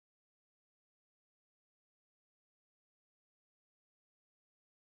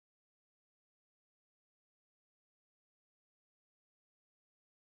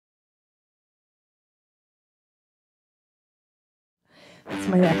That's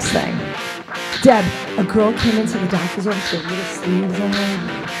my next thing. Deb, a girl came into the doctor's office with little sleeves on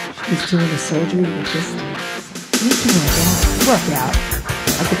her. She was doing the surgery with this. You can work out. I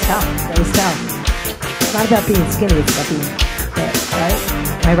could tell. I always tell. It's not about being skinny, it's about being fit, right?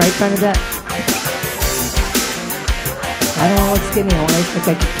 Am I right, Bernadette? I don't want to look skinny. I want to look like I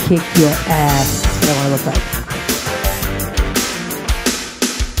could kick your ass. That's what I want to look like.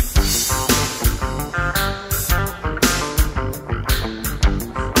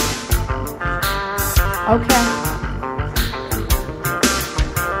 Okay.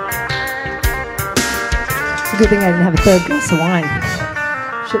 It's a good thing I didn't have a third glass of wine.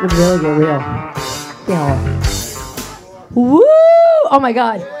 Shit would really get real. You know. Woo! Oh my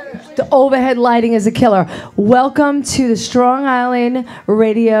God. The overhead lighting is a killer. Welcome to the Strong Island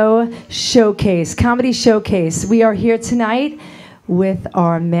Radio Showcase, Comedy Showcase. We are here tonight with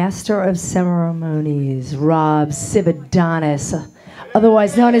our Master of Ceremonies, Rob Cividanes,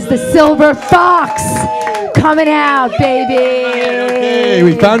 otherwise known as the Silver Fox. Coming out, baby. Okay,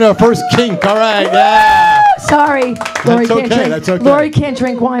 we found our first kink. All right, yeah. Sorry, Laurie can't drink. That's okay. Laurie can't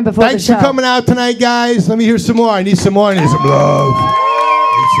drink wine before Thanks the show. for coming out tonight, guys. Let me hear some more. I need some more. I need some love.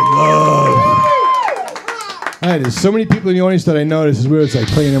 Some love. All right, there's so many people in the audience that I know. This is weird. It's like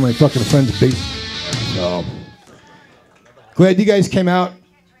playing in my fucking friend's bass. So glad you guys came out.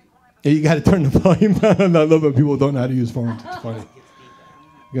 Yeah, you got to turn the volume down. I love when people don't know how to use phones. It's funny.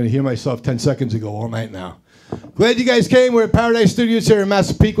 I'm going to hear myself 10 seconds ago all night now. Glad you guys came. We're at Paradise Studios here in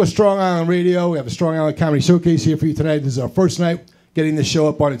Massapequa, Strong Island Radio. We have a Strong Island Comedy Showcase here for you tonight. This is our first night getting the show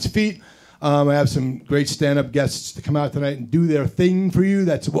up on its feet. I have some great stand-up guests to come out tonight and do their thing for you.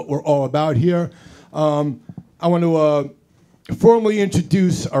 That's what we're all about here. I want to formally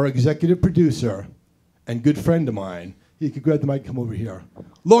introduce our executive producer and good friend of mine. You can grab the mic, come over here.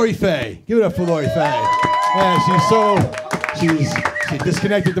 Laurie Faye. Give it up for Laurie Faye. Yeah, she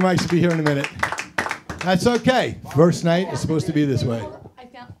disconnected the mic. She'll be here in a minute. That's okay. First night is supposed to be this way. I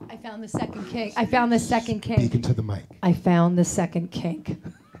found the second kink. I found the second kink. Speak into the mic. I found the second kink.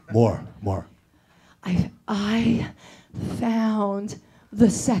 More. I found the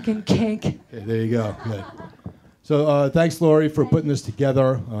second kink. Okay, there you go. Good. So thanks, Laurie, for putting this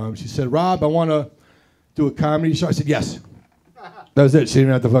together. She said, Rob, I want to do a comedy show. I said, yes. That was it. She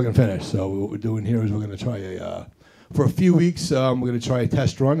didn't have to fucking finish. So what we're doing here is we're going to try for a few weeks, we're going to try a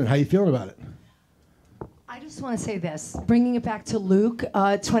test run. And how you feeling about it? I just want to say this, bringing it back to Luke,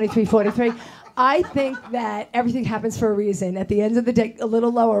 23:43. I think that everything happens for a reason. At the end of the day, a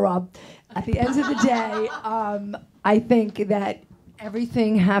little lower, Rob. At the end of the day, I think that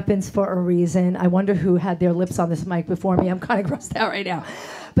everything happens for a reason. I wonder who had their lips on this mic before me. I'm kind of grossed out right now.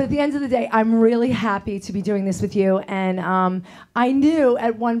 But at the end of the day, I'm really happy to be doing this with you. And I knew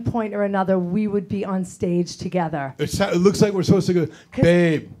at one point or another we would be on stage together. It looks like we're supposed to go,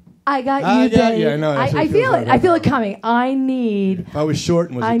 babe. I got you, babe. Yeah, I know. I feel it. I feel it coming. I need. If I was short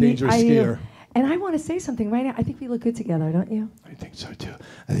and was a dangerous skier. And I want to say something right now. I think we look good together, don't you? I think so, too.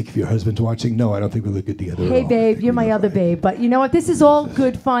 I think if your husband's watching, no, I don't think we look good together Hey, at all. babe, you're my other babe. But you know what? This is all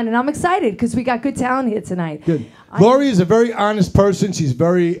good fun, and I'm excited because we got good talent here tonight. Good. Laurie is a very honest person. She's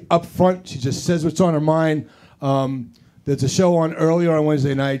very upfront. She just says what's on her mind. There's a show on earlier on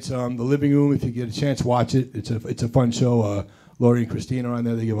Wednesday nights, The Living Room. If you get a chance, watch it. It's a fun show. Laurie and Christine are on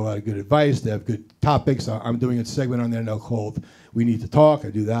there. They give a lot of good advice. They have good topics. I'm doing a segment on there now called We Need to Talk.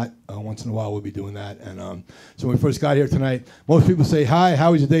 I do that. Once in a while, we'll be doing that. And so when we first got here tonight, most people say, hi,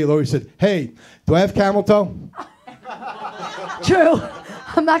 how was your day? Laurie said, hey, do I have camel toe? True.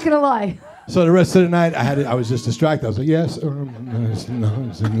 I'm not going to lie. So the rest of the night, I was just distracted. I was like, yes,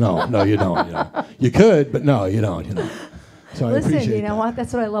 no, you don't. You could, but no, you don't. So listen, you know what?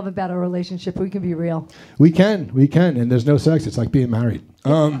 That's what I love about our relationship. We can be real. We can, and there's no sex. It's like being married.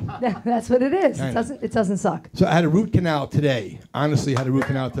 That's what it is. It doesn't suck. So I had a root canal today. Honestly, had a root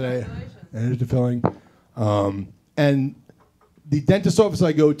canal today. There's the filling. And the dentist office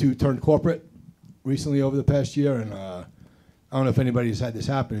I go to turned corporate recently over the past year, and I don't know if anybody's had this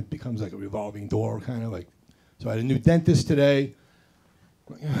happen. It becomes like a revolving door, kind of like. So I had a new dentist today.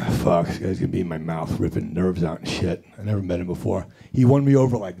 Fuck, this guy's gonna be in my mouth, ripping nerves out and shit. I never met him before. He won me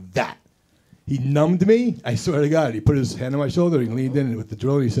over like that. He numbed me. I swear to God. He put his hand on my shoulder. He leaned in with the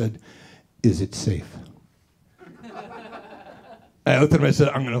drill. And he said, "Is it safe?" I looked at him. I said,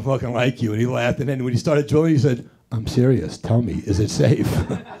 "I'm gonna fucking like you." And he laughed. And then when he started drilling, he said, "I'm serious. Tell me, is it safe?"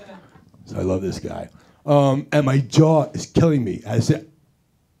 So I love this guy. And my jaw is killing me. I said,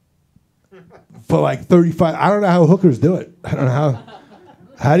 for like 35. I don't know how hookers do it. I don't know how.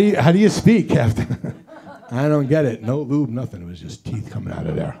 How do you speak after? I don't get it. No lube, nothing. It was just teeth coming out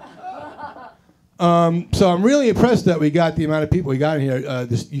of there. So I'm really impressed that we got the amount of people we got in here.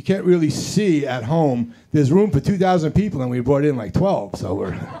 You can't really see at home. There's room for 2,000 people, and we brought in like 12. So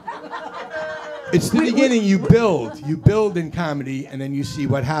we're. It's the beginning. You build in comedy, and then you see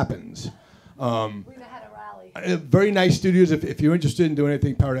what happens. We had a rally. Very nice studios. If you're interested in doing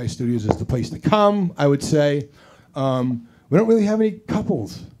anything, Paradise Studios is the place to come, I would say. We don't really have any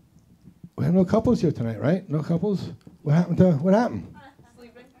couples. We have no couples here tonight, right? No couples? What happened?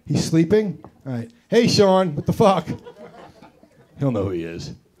 Sleeping. He's sleeping? All right. Hey, Sean, what the fuck? He'll know who he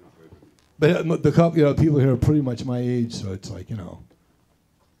is. But the couple, people here are pretty much my age, so it's like,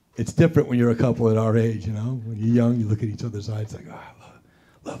 it's different when you're a couple at our age, When you're young, you look at each other's eyes like, oh, I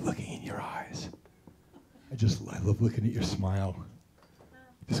love looking in your eyes. I love looking at your smile.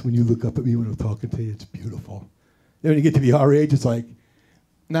 Just when you look up at me when I'm talking to you, it's beautiful. Then when you get to be our age, it's like,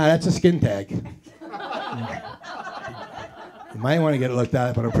 nah, that's a skin tag. You might want to get it looked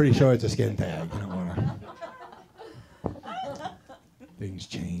at, but I'm pretty sure it's a skin tag. You don't want to. Things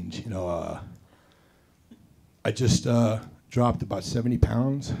change. I just dropped about 70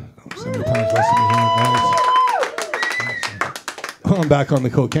 pounds. 70 pounds less than 100 pounds. Oh, I'm back on the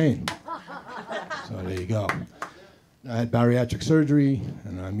cocaine. So there you go. I had bariatric surgery,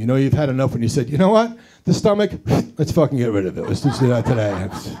 and you've had enough when you said, you know what, the stomach, let's fucking get rid of it. Let's just do that today.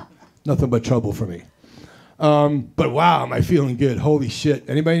 It's nothing but trouble for me. But wow, am I feeling good? Holy shit.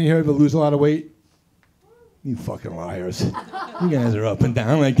 Anybody in here ever lose a lot of weight? You fucking liars. You guys are up and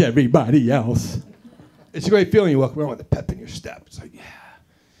down like everybody else. It's a great feeling. You walk around with a pep in your step. It's like, yeah.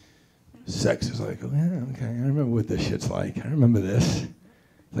 Sex is like, oh yeah, okay, I remember what this shit's like. I remember this.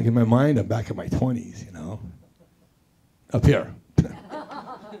 Like in my mind, I'm back in my 20s, Up here. The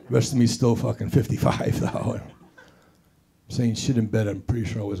rest of me's still fucking 55, though. Saying shit in bed, I'm pretty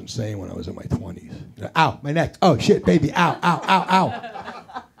sure I wasn't saying when I was in my 20s. Ow, my neck. Oh, shit, baby. Ow, ow,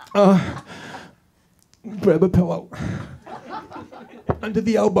 ow, ow. Grab a pillow. Under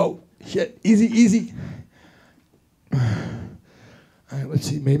the elbow. Shit, easy, easy. All right, let's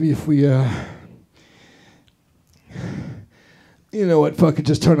see. Maybe if we, you know what? Fucking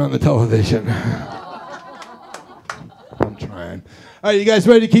just turn on the television. I'm trying. All right, you guys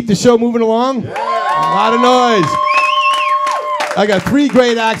ready to keep the show moving along? Yeah. A lot of noise. I got 3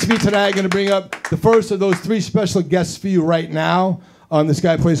 great acts for you tonight. I'm going to bring up the first of those 3 special guests for you right now. This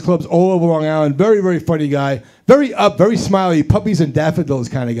guy plays clubs all over Long Island. Very, very funny guy. Very up, very smiley, puppies and daffodils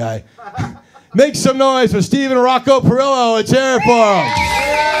kind of guy. Make some noise for Steve and Rocco Parrillo. Let's hear it for him.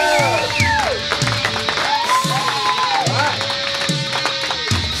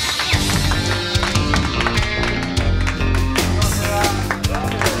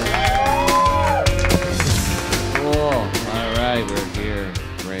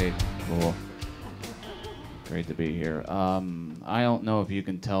 Great to be here. I don't know if you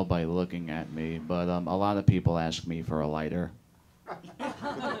can tell by looking at me, but a lot of people ask me for a lighter. I'd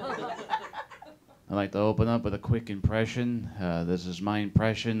like to open up with a quick impression. This is my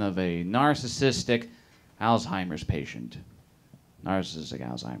impression of a narcissistic Alzheimer's patient. Narcissistic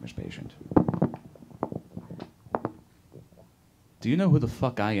Alzheimer's patient. Do you know who the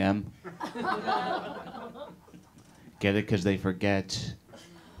fuck I am? Get it? Because they forget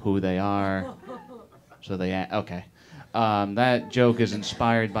who they are. So okay. That joke is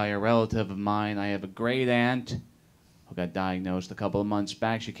inspired by a relative of mine. I have a great aunt who got diagnosed a couple of months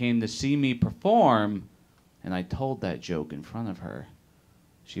back. She came to see me perform, and I told that joke in front of her.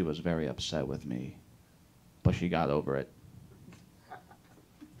 She was very upset with me, but she got over it.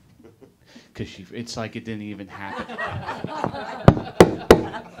 Because it's like it didn't even happen.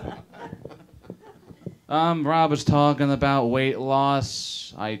 Rob was talking about weight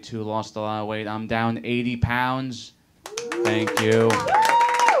loss. I, too, lost a lot of weight. I'm down 80 pounds. Thank you.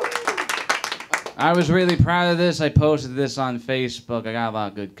 I was really proud of this. I posted this on Facebook. I got a lot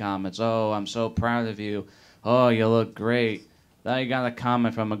of good comments. Oh, I'm so proud of you. Oh, you look great. Then I got a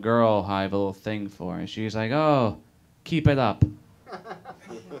comment from a girl I have a little thing for. And she's like, oh, keep it up.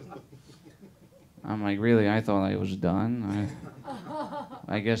 I'm like, really? I thought I was done.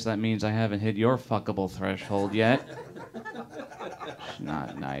 I guess that means I haven't hit your fuckable threshold yet. It's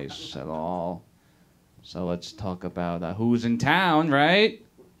not nice at all. So let's talk about who's in town, right?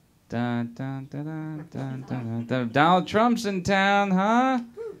 Dun, dun, dun, dun, dun, dun, dun. Donald Trump's in town, huh?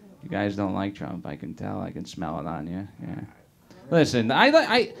 You guys don't like Trump, I can tell. I can smell it on you. Yeah. Listen, I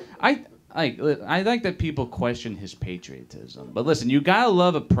like that people question his patriotism. But listen, you gotta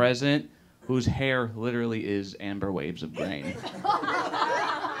love a president whose hair literally is amber waves of grain.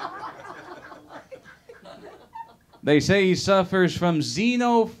 They say he suffers from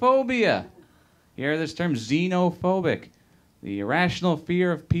xenophobia. You hear this term, xenophobic? The irrational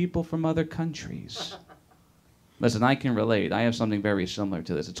fear of people from other countries. Listen, I can relate. I have something very similar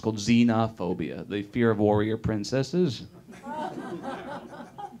to this. It's called xenophobia, the fear of warrior princesses.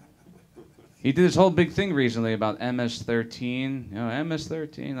 He did this whole big thing recently about MS-13. You know,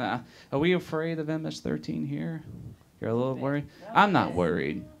 MS-13. Are we afraid of MS-13 here? You're a little worried? I'm not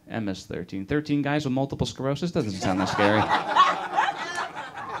worried. MS-13. 13 guys with multiple sclerosis? Doesn't sound that scary.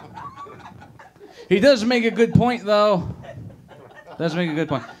 He does make a good point, though. Does make a good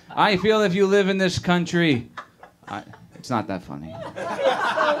point. I feel if you live in this country... it's not that funny.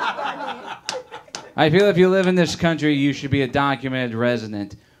 I feel if you live in this country, you should be a documented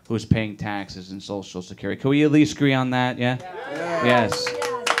resident who's paying taxes and Social Security. Can we at least agree on that, yeah? Yes.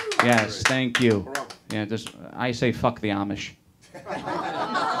 Yes, thank you. Yeah, I say fuck the Amish.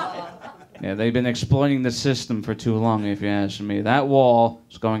 Yeah, they've been exploiting the system for too long, if you ask me. That wall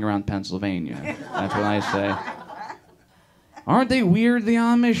is going around Pennsylvania. That's what I say. Aren't they weird, the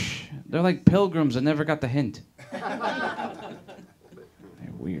Amish? They're like pilgrims that never got the hint. They're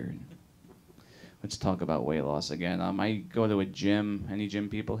weird. Let's talk about weight loss again. I go to a gym. Any gym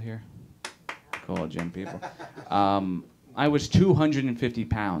people here? Cool, gym people. I was 250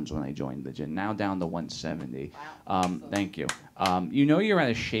 pounds when I joined the gym. Now down to 170. Thank you. You know you're out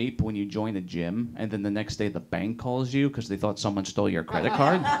of shape when you join a gym, and then the next day the bank calls you because they thought someone stole your credit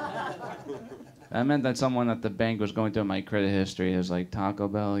card? That meant that someone at the bank was going through my credit history. It was like Taco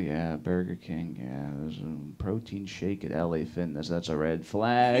Bell, yeah, Burger King, yeah, there's a protein shake at LA Fitness. That's a red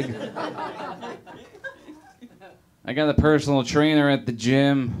flag. I got a personal trainer at the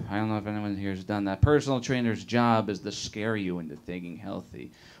gym. I don't know if anyone here has done that. Personal trainer's job is to scare you into thinking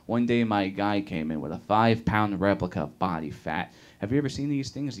healthy. One day my guy came in with a 5-pound replica of body fat. Have you ever seen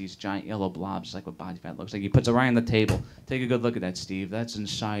these things? These giant yellow blobs, like what body fat looks like. He puts it right on the table. Take a good look at that, Steve. That's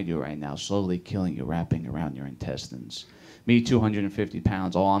inside you right now, slowly killing you, wrapping around your intestines. Me, 250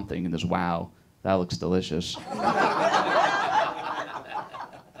 pounds, all I'm thinking is, wow, that looks delicious.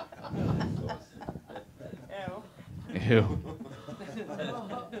 Ew.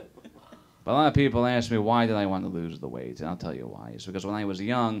 But a lot of people ask me, why did I want to lose the weight? And I'll tell you why. It's because when I was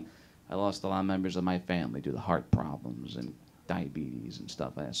young, I lost a lot of members of my family due to heart problems and diabetes and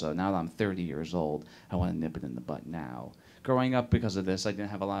stuff like that. So now that I'm 30 years old, I want to nip it in the butt now. Growing up, because of this, I didn't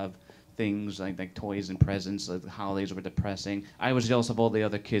have a lot of things like toys and presents. Like the holidays were depressing. I was jealous of all the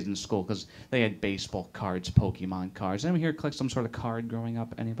other kids in school because they had baseball cards, Pokemon cards. Anyone here collect some sort of card growing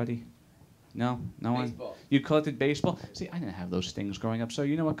up? Anybody? No? No one? Baseball. You collected baseball? See, I didn't have those things growing up. So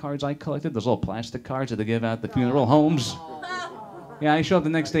you know what cards I collected? Those little plastic cards that they give out at the funeral homes. Yeah, I show up the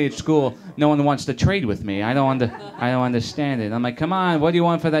next day at school. No one wants to trade with me. I don't understand it. I'm like, come on, what do you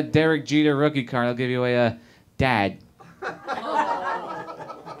want for that Derek Jeter rookie card? I'll give you a dad.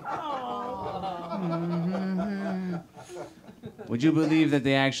 Mm-hmm. Would you believe that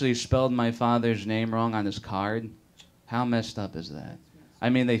they actually spelled my father's name wrong on his card? How messed up is that? I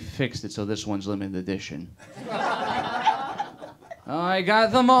mean, they fixed it so this one's limited edition. Oh, I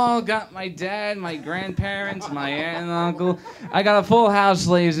got them all. Got my dad, my grandparents, my aunt and uncle. I got a full house,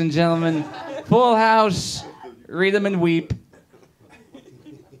 ladies and gentlemen. Full house. Read them and weep.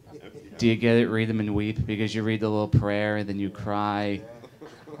 Do you get it? Read them and weep? Because you read the little prayer and then you cry.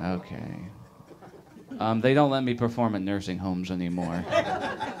 Okay. They don't let me perform at nursing homes anymore.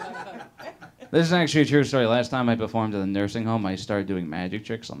 This is actually a true story. Last time I performed at a nursing home, I started doing magic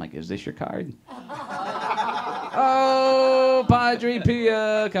tricks. I'm like, is this your card? Oh, Padre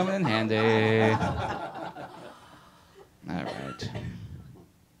Pia, coming in handy. All right.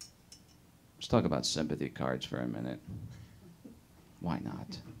 Let's talk about sympathy cards for a minute. Why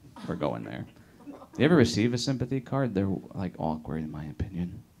not? We're going there. You ever receive a sympathy card? They're like awkward, in my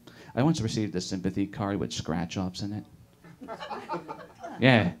opinion. I once received a sympathy card with scratch-offs in it.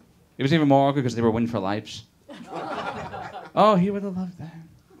 Yeah. It was even more awkward because they were win for lives. Oh, he would have loved that.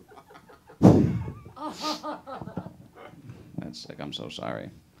 That's sick. I'm so sorry.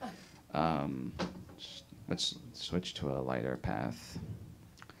 Let's switch to a lighter path.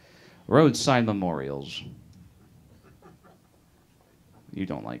 Roadside memorials. You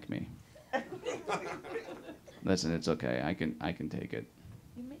don't like me. Listen, it's okay. I can take it.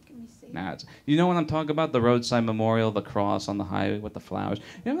 You're making me say Nah, you know what I'm talking about? The roadside memorial, the cross on the highway with the flowers.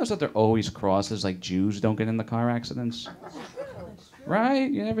 You notice that there are always crosses like Jews don't get in the car accidents?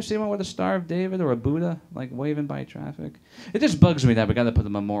 Right? You never see one with a Star of David or a Buddha like waving by traffic? It just bugs me that we got to put a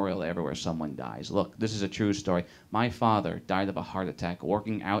memorial everywhere someone dies. Look, this is a true story. My father died of a heart attack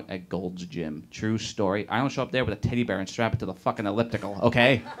working out at Gold's Gym. True story. I don't show up there with a teddy bear and strap it to the fucking elliptical,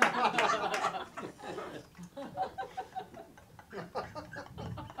 okay?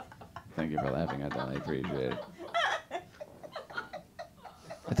 Thank you for laughing at that. I appreciate it.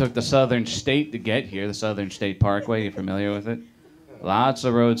 I took the Southern State to get here, the Southern State Parkway. You familiar with it? Lots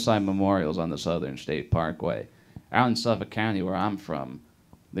of roadside memorials on the Southern State Parkway. Out in Suffolk County, where I'm from,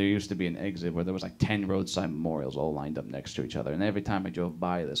 there used to be an exit where there was like 10 roadside memorials all lined up next to each other. And every time I drove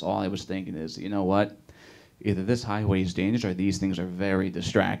by this, all I was thinking is, you know what? Either this highway is dangerous or these things are very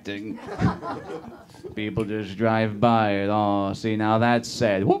distracting. People just drive by it. Oh, see, now that's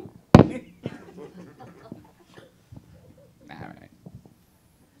sad. Whoop. All right.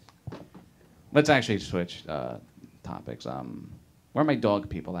 Let's actually switch topics. Where are my dog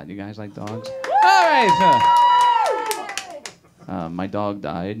people at? You guys like dogs? All right. My dog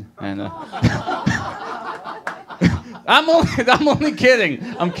died, and I'm only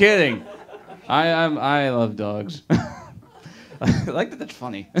kidding. I'm kidding. I love dogs. I like that. That's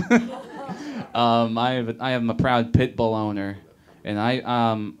funny. I am a proud pit bull owner, and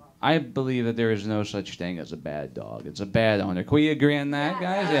I believe that there is no such thing as a bad dog. It's a bad owner. Can we agree on that,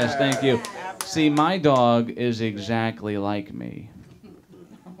 guys? Yes, thank you. See, my dog is exactly like me.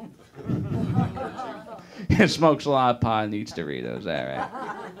 It smokes a lot of pot and eats Doritos. All right.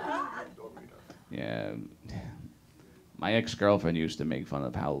 Yeah. My ex-girlfriend used to make fun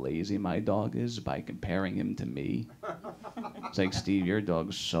of how lazy my dog is by comparing him to me. It's like, Steve, your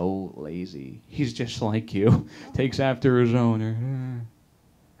dog's so lazy. He's just like you. Takes after his owner.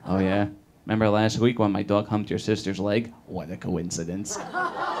 Oh, yeah? Remember last week when my dog humped your sister's leg? What a coincidence.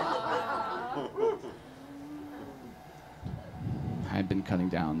 I've been cutting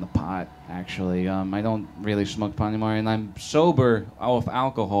down the pot, actually. I don't really smoke pot anymore, and I'm sober off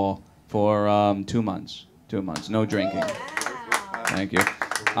alcohol for 2 months. 2 months, no drinking. Thank you.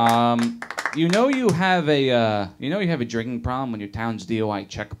 You know you have a drinking problem when your town's DOI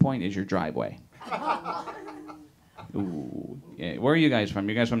checkpoint is your driveway. Ooh, yeah. Where are you guys from?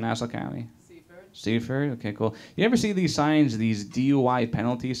 You guys from Nassau County? Seaford? Okay, cool. You ever see these signs, these DUI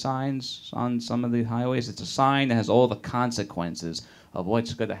penalty signs on some of the highways? It's a sign that has all the consequences of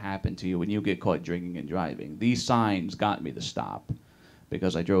what's going to happen to you when you get caught drinking and driving. These signs got me to stop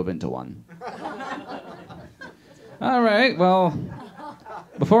because I drove into one. All right, well,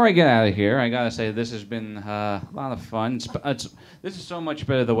 before I get out of here, I got to say this has been a lot of fun. This is so much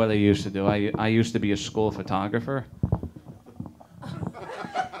better than what I used to do. I used to be a school photographer.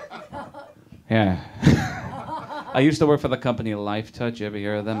 Yeah. I used to work for the company Life Touch. You ever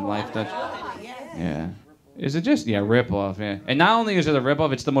hear of them? Life Touch? Yeah. Is it just? Yeah, rip-off, yeah. And not only is it a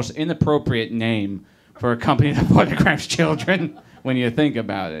rip-off, it's the most inappropriate name for a company that photographs children when you think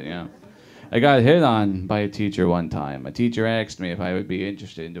about it, you know. I got hit on by a teacher one time. A teacher asked me if I would be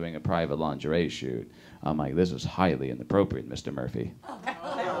interested in doing a private lingerie shoot. I'm like, this is highly inappropriate, Mr. Murphy.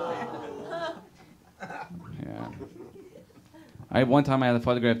 Yeah. One time I had to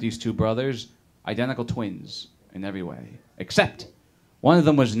photograph these two brothers, identical twins in every way, except one of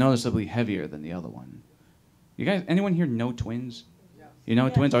them was noticeably heavier than the other one. You guys, anyone here know twins? You know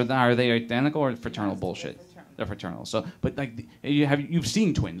twins? Are they identical or fraternal bullshit? They're fraternal. So, but like, you've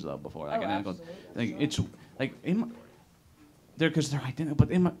seen twins though before, like identical. Like it's like because they're identical, but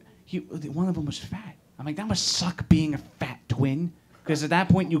one of them was fat. I'm like, that must suck being a fat twin, because at that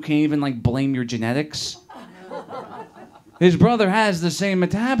point you can't even like blame your genetics. His brother has the same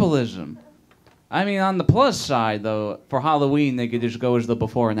metabolism. I mean, on the plus side though, for Halloween they could just go as the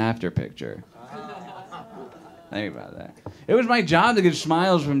before and after picture. Think about that. It was my job to get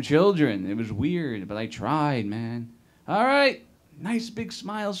smiles from children. It was weird, but I tried, man. All right, nice big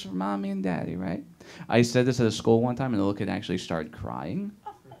smiles from mommy and daddy, right? I said this at a school one time, and the little kid actually started crying.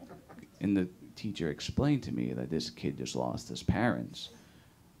 And the teacher explained to me that this kid just lost his parents.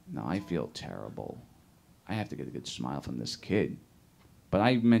 Now I feel terrible. I have to get a good smile from this kid. But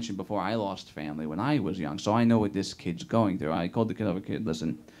I mentioned before, I lost family when I was young, so I know what this kid's going through. I called the kid over, kid,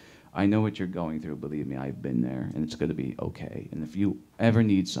 listen, I know what you're going through. Believe me, I've been there, and it's going to be okay. And if you ever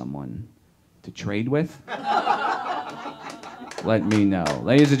need someone to trade with, let me know.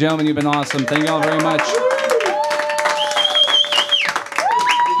 Ladies and gentlemen, you've been awesome. Thank you all very much.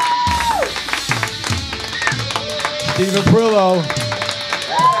 Stephen Parrillo.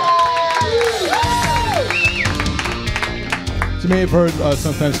 As you may have heard,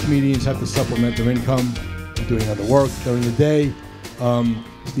 sometimes comedians have to supplement their income doing other work during the day.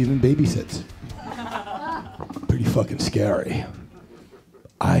 Stephen babysits. Pretty fucking scary,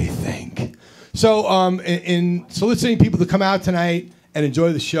 I think. So, in soliciting people to come out tonight and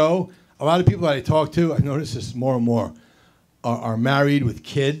enjoy the show, a lot of people that I talk to, I've noticed this more and more, are married with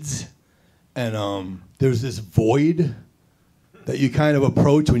kids, and there's this void that you kind of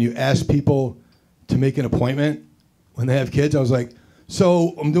approach when you ask people to make an appointment when they have kids. I was like,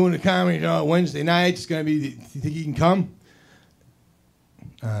 so I'm doing a comedy show Wednesday night. It's going to be, do you think you can come?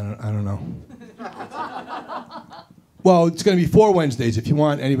 I don't know. Well, it's going to be 4 Wednesdays if you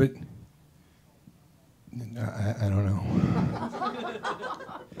want anybody. I don't know.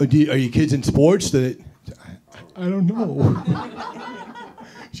 Are you kids in sports? I don't know.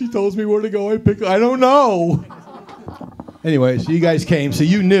 She tells me where to go. I don't know. Anyway, so you guys came, so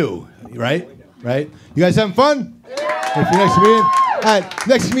you knew, right? Right? You guys having fun? Yeah. For next meeting? All right,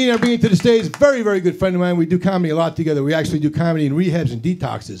 next meeting I'm bringing to the stage, very, very good friend of mine. We do comedy a lot together. We actually do comedy in rehabs and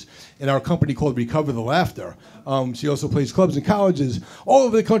detoxes in our company called Recover the Laughter. She also plays clubs and colleges all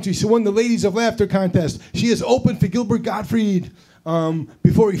over the country. She won the Ladies of Laughter contest. She is open for Gilbert Gottfried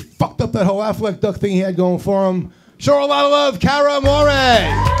before he fucked up that whole Affleck duck thing he had going for him. Show her a lot of love, Cara,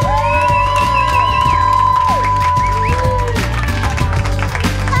 Amore.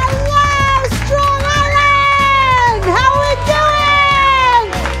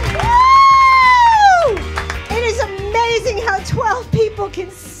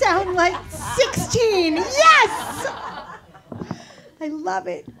 Can sound like 16. Yes! I love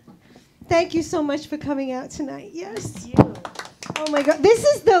it. Thank you so much for coming out tonight. Yes. Oh my God.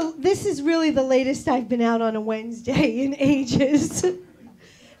 This is really the latest I've been out on a Wednesday in ages.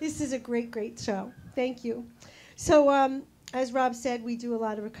 This is a great show. Thank you. So as Rob said, we do a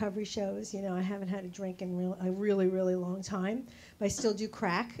lot of recovery shows. You know, I haven't had a drink in a really long time, but I still do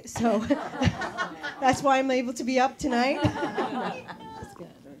crack. So that's why I'm able to be up tonight.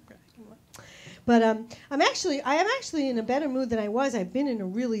 But I am actually in a better mood than I was. I've been in a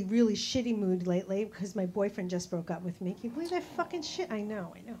really shitty mood lately because my boyfriend just broke up with me. Can you believe that fucking shit? I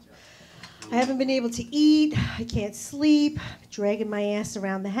know. I haven't been able to eat. I can't sleep. Dragging my ass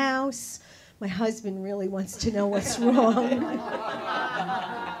around the house. My husband really wants to know what's wrong.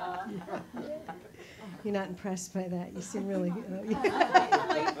 You're not impressed by that. You seem really...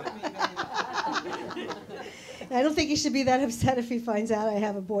 I don't think he should be that upset if he finds out I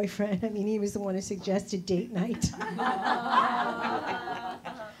have a boyfriend. I mean, he was the one who suggested date night.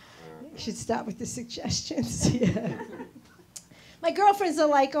 You should stop with the suggestions. Yeah. My girlfriends are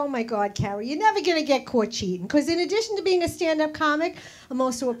like, oh my God, Cara, you're never going to get caught cheating. Because in addition to being a stand-up comic, I'm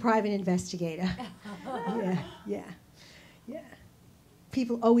also a private investigator. Yeah.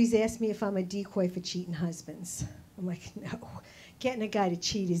 People always ask me if I'm a decoy for cheating husbands. I'm like, no. Getting a guy to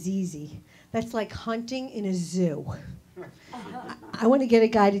cheat is easy. That's like hunting in a zoo. I want to get a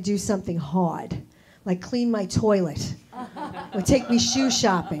guy to do something hard, like clean my toilet or take me shoe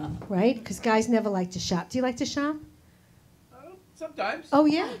shopping, right? Because guys never like to shop. Do you like to shop? Sometimes. Oh,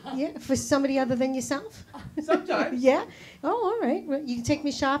 yeah? Yeah? For somebody other than yourself? Sometimes. Yeah? Oh, all right. Well, you can take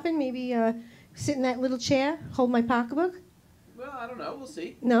me shopping, maybe sit in that little chair, hold my pocketbook? Well, I don't know. We'll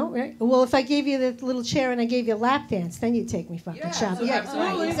see. No, right? Well, if I gave you the little chair and I gave you a lap dance, then you'd take me fucking shopping. Yeah,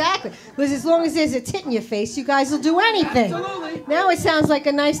 absolutely. Right, exactly. Because as long as there's a tit in your face, you guys will do anything. Absolutely. Now it sounds like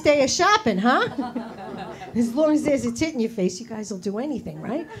a nice day of shopping, huh? As long as there's a tit in your face, you guys will do anything,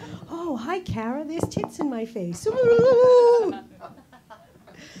 right? Oh, hi, Cara. There's tits in my face.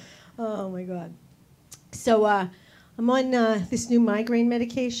 Oh, my God. So I'm on this new migraine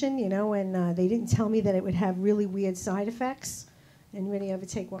medication, you know, and they didn't tell me that it would have really weird side effects. Anybody ever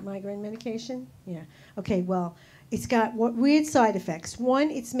take what migraine medication? Yeah. Okay, well, it's got weird side effects.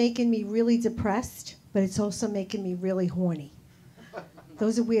 One, it's making me really depressed, but it's also making me really horny.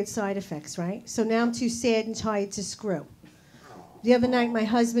 Those are weird side effects, right? So now I'm too sad and tired to screw. The other night, my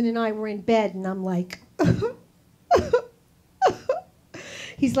husband and I were in bed, and I'm like,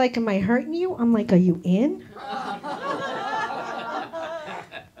 he's like, am I hurting you? I'm like, are you in?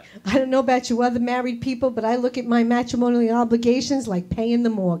 I don't know about you other married people, but I look at my matrimonial obligations like paying the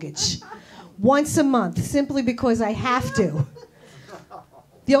mortgage. Once a month, simply because I have to.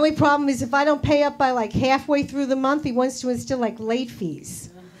 The only problem is if I don't pay up by like halfway through the month, he wants to instill like late fees,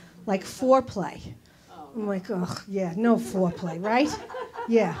 like foreplay. I'm like, oh, yeah, no foreplay, right?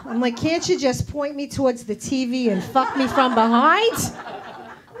 Yeah. I'm like, can't you just point me towards the TV and fuck me from behind?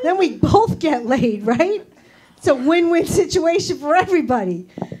 Then we both get laid, right? It's a win-win situation for everybody.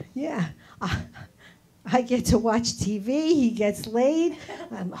 Yeah. I get to watch TV, he gets laid.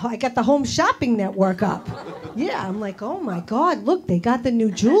 I got the Home Shopping Network up. Yeah, I'm like, oh my God, look, they got the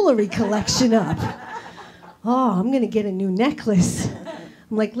new jewelry collection up. Oh, I'm gonna get a new necklace.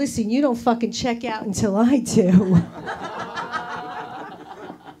 I'm like, listen, you don't fucking check out until I do.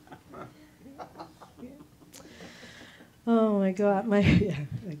 Oh my God,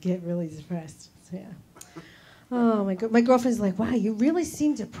 I get really depressed. So, yeah. Oh my God, my girlfriend's like, wow, you really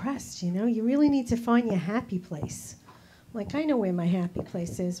seem depressed, you know? You really need to find your happy place. I'm like, I know where my happy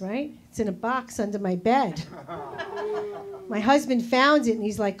place is, right? It's in a box under my bed. My husband found it, and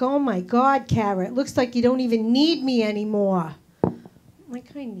he's like, oh my God, Cara, it looks like you don't even need me anymore. I'm I'm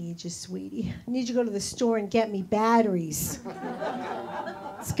like, I need you, sweetie. I need you to go to the store and get me batteries.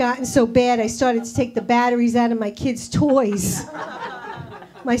 It's gotten so bad, I started to take the batteries out of my kids' toys.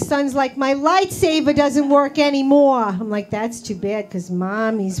 My son's like, my lightsaber doesn't work anymore. I'm like, that's too bad, because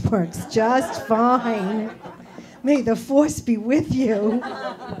Mommy's works just fine. May the force be with you.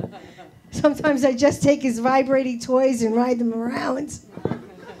 Sometimes I just take his vibrating toys and ride them around.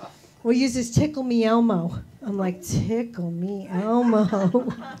 We'll use his Tickle Me Elmo. I'm like, Tickle Me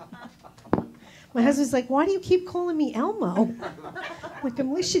Elmo. My husband's like, why do you keep calling me Elmo? I'm like, I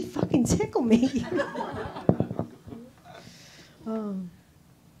wish you'd fucking tickle me.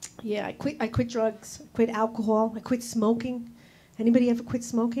 Yeah, I quit drugs, I quit alcohol, I quit smoking. Anybody ever quit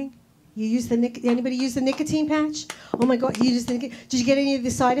smoking? You use the anybody use the nicotine patch? Oh my God, you used the did you get any of the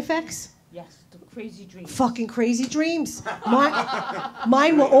side effects? Yes, the crazy dreams. Fucking crazy dreams.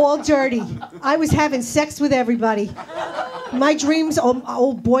 Mine were all dirty. I was having sex with everybody. My dreams,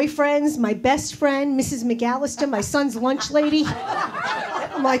 old boyfriends, my best friend, Mrs. McAllister, my son's lunch lady.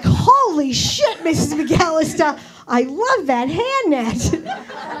 I'm like, holy shit, Mrs. McAllister, I love that hairnet.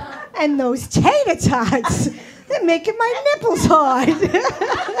 And those tater tots, they're making my nipples hard.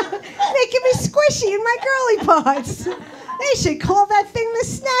 Making me squishy in my girly parts. They should call that thing the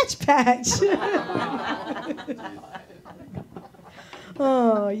snatch patch.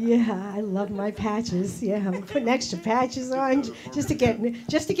 Oh yeah, I love my patches. Yeah, I'm putting extra patches on just to get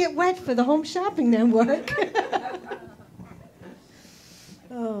wet for the Home Shopping Network.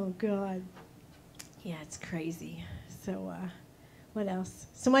 Oh God, yeah, it's crazy. So what else?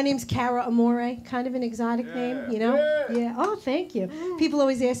 So my name's Cara Amore, kind of an exotic name, you know? Yeah. Oh, thank you. People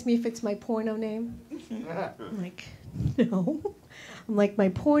always ask me if it's my porno name. I'm like, no. I'm like, my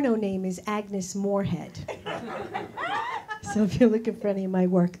porno name is Agnes Moorhead. So if you're looking for any of my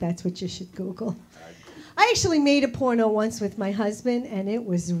work, that's what you should Google. I actually made a porno once with my husband, and it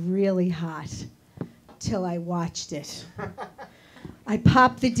was really hot till I watched it. I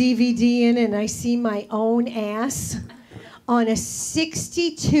popped the DVD in, and I see my own ass on a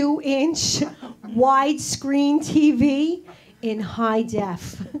 62-inch widescreen TV in high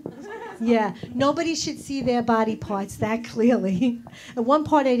def. Yeah, nobody should see their body parts that clearly. At one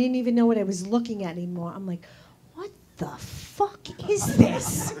part, I didn't even know what I was looking at anymore. I'm like, what the fuck is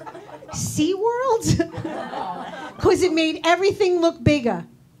this? SeaWorld? Because it made everything look bigger.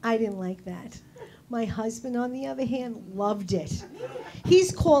 I didn't like that. My husband, on the other hand, loved it.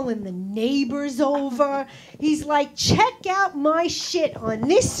 He's calling the neighbors over. He's like, check out my shit on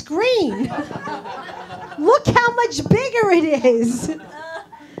this screen. Look how much bigger it is.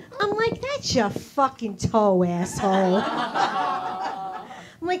 I'm like, that's your fucking toe, asshole.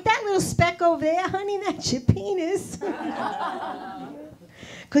 I'm like, that little speck over there, honey, that's your penis.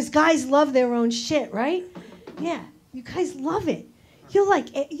 Because guys love their own shit, right? Yeah, you guys love it. You're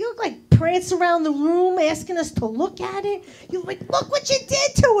like prance around the room asking us to look at it. You're like, look what you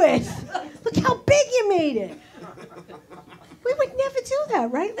did to it. Look how big you made it. We would never do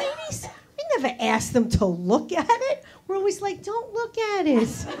that, right, ladies? We never ask them to look at it. We're always like, don't look at it.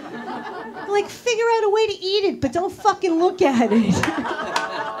 Like, figure out a way to eat it, but don't fucking look at it.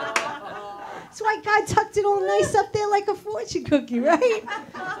 That's why God tucked it all nice up there like a fortune cookie, right?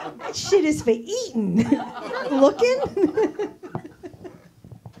 That shit is for eating, not looking.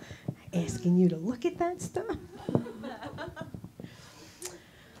 Asking you to look at that stuff.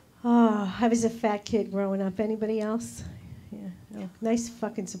 Oh, I was a fat kid growing up. Anybody else? Yeah. Oh, nice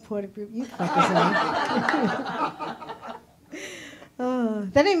fucking supportive group. You fuckers are.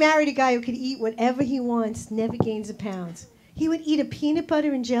 Then I married a guy who could eat whatever he wants, never gains a pound. He would eat a peanut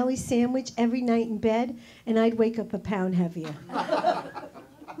butter and jelly sandwich every night in bed, and I'd wake up a pound heavier.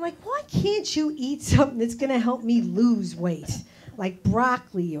 I'm like, why can't you eat something that's going to help me lose weight? Like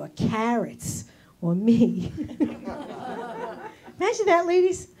broccoli or carrots or me. Imagine that,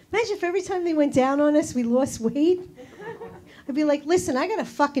 ladies. Imagine if every time they went down on us, we lost weight. I'd be like, listen, I got a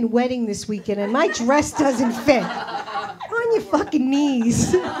fucking wedding this weekend and my dress doesn't fit. On your fucking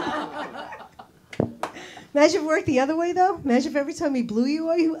knees. Imagine if it worked the other way, though. Imagine if every time we blew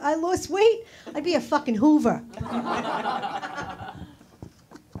you, I lost weight. I'd be a fucking Hoover.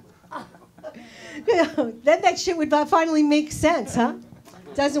 Then that shit would finally make sense, huh?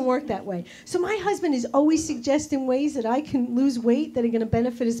 Doesn't work that way. So my husband is always suggesting ways that I can lose weight that are going to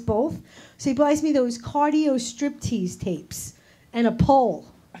benefit us both. So he buys me those cardio striptease tapes and a pole.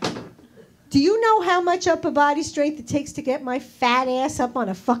 Do you know how much upper body strength it takes to get my fat ass up on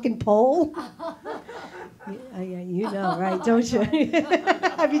a fucking pole? Yeah, you know, right? Don't you?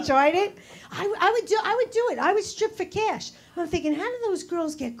 Have you tried it? I would do it. I would strip for cash. I'm thinking, how do those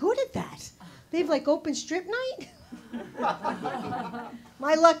girls get good at that? They have like open strip night?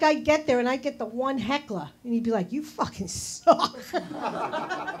 My luck, I'd get there and I'd get the one heckler. And he'd be like, you fucking suck.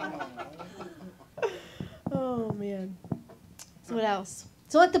 Oh, man. So what else?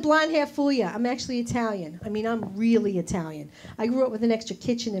 So let the blonde hair fool you. I'm actually Italian. I mean, I'm really Italian. I grew up with an extra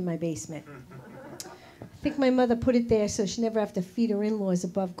kitchen in my basement. I think my mother put it there so she never have to feed her in-laws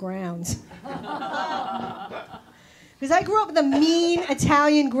above ground. Because I grew up with a mean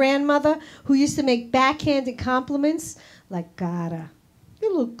Italian grandmother who used to make backhanded compliments like, Cara,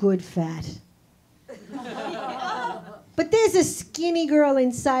 you look good fat. But there's a skinny girl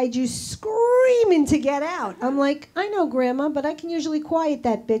inside you screaming to get out. I'm like, I know, Grandma, but I can usually quiet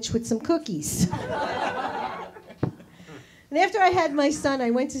that bitch with some cookies. And after I had my son,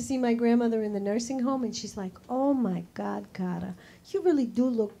 I went to see my grandmother in the nursing home, and she's like, oh, my God, Cara, you really do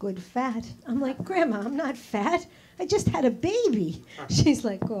look good fat. I'm like, Grandma, I'm not fat. I just had a baby. She's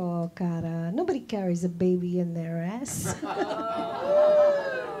like, oh, Cara, nobody carries a baby in their ass.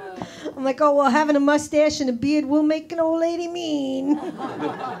 I'm like, oh, well, having a mustache and a beard will make an old lady mean.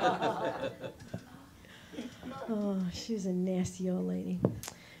 Oh, she's a nasty old lady.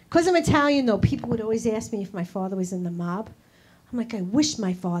 Because I'm Italian, though, people would always ask me if my father was in the mob. I'm like, I wish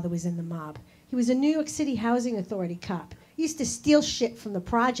my father was in the mob. He was a New York City Housing Authority cop. He used to steal shit from the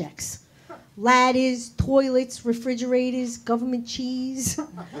projects. Ladders, toilets, refrigerators, government cheese.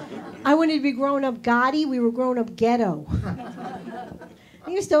 I wanted to be growing up Gotti. We were growing up ghetto. I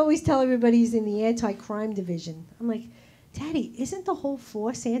used to always tell everybody he's in the anti-crime division. I'm like, Daddy, isn't the whole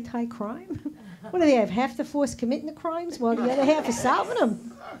force anti-crime? What do they have, half the force committing the crimes while the other half is solving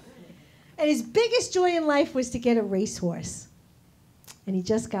them? And his biggest joy in life was to get a racehorse. And he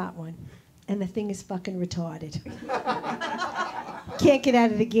just got one. And the thing is fucking retarded. Can't get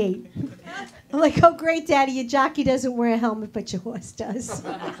out of the gate. I'm like, oh, great, Daddy, your jockey doesn't wear a helmet, but your horse does.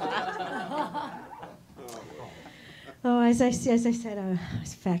 Oh, as I said, I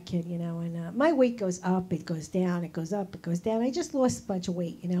was a fat kid, you know, and my weight goes up, it goes down, it goes up, it goes down. I just lost a bunch of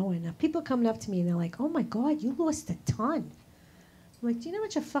weight, you know, and people coming up to me and they're like, oh, my God, you lost a ton. I'm like, do you know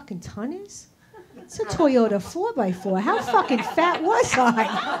what a fucking ton is? It's a Toyota 4x4. How fucking fat was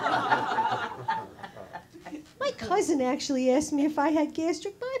I? My cousin actually asked me if I had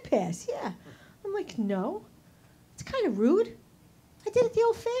gastric bypass. Yeah. I'm like, no. It's kind of rude. I did it the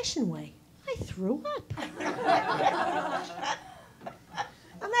old-fashioned way. I threw up.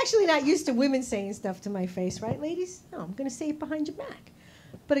 I'm actually not used to women saying stuff to my face, right, ladies? No, I'm going to say it behind your back.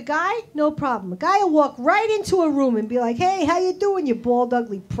 But a guy, no problem. A guy will walk right into a room and be like, hey, how you doing, you bald,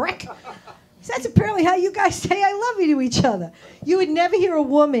 ugly prick? So that's apparently how you guys say I love you to each other. You would never hear a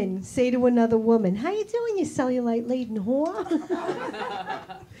woman say to another woman, how you doing, you cellulite-laden whore?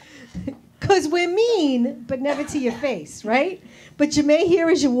 Because we're mean, but never to your face, right? But you may hear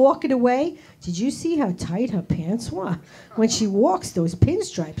as you're walking away, did you see how tight her pants were? When she walks, those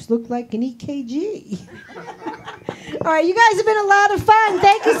pinstripes look like an EKG. All right, you guys have been a lot of fun.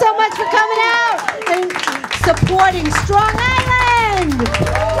 Thank you so much for coming out and supporting Strong Island.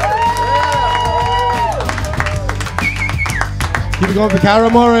 Keep it going for Cara,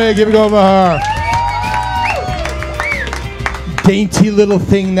 Amore. Keep it going for her. Dainty little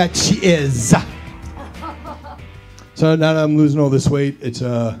thing that she is. So now that I'm losing all this weight, it's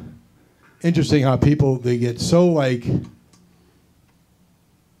interesting how people, they get so like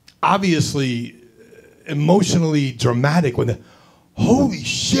obviously emotionally dramatic when they, holy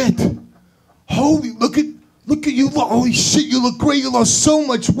shit, look at you, holy shit, you look great, you lost so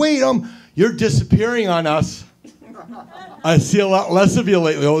much weight, you're disappearing on us. I see a lot less of you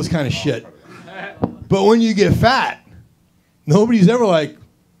lately, all this kind of shit. But when you get fat, nobody's ever like,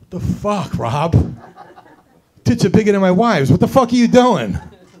 what the fuck, Rob? Tits are bigger than my wife's. What the fuck are you doing?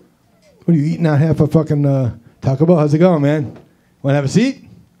 What are you eating out half a fucking Taco Bell? How's it going, man? Want to have a seat?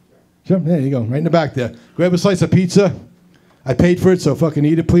 Sure. There you go. Right in the back there. Grab a slice of pizza. I paid for it, so fucking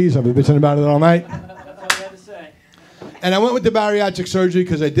eat it, please. I've been bitching about it all night. That's all I had to say. And I went with the bariatric surgery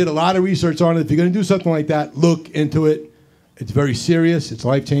because I did a lot of research on it. If you're going to do something like that, look into it. It's very serious. It's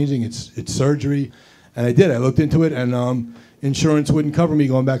life-changing. It's surgery. And I did. I looked into it, and insurance wouldn't cover me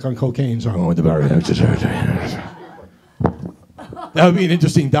going back on cocaine, so I went with the bariatric surgery. That would be an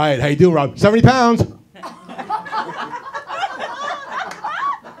interesting diet. How you doing, Rob? 70 pounds.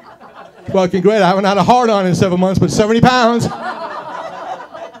 Fucking great. I haven't had a hard-on in 7 months, but 70 pounds.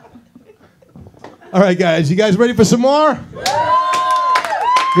 All right, guys. You guys ready for some more? I'm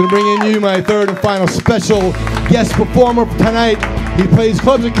going to bring in you my third and final special guest performer for tonight. He plays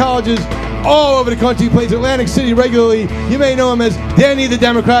clubs and colleges all over the country. He plays Atlantic City regularly. You may know him as Danny the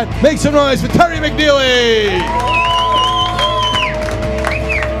Democrat. Make some noise for Terry McNeely.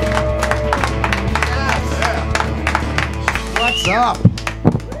 What's up?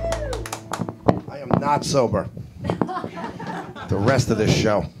 I am not sober. The rest of this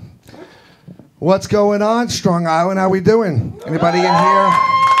show. What's going on, Strong Island? How we doing? Anybody in here?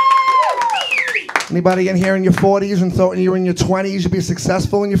 Anybody in here in your 40s and thought you were in your 20s you'd be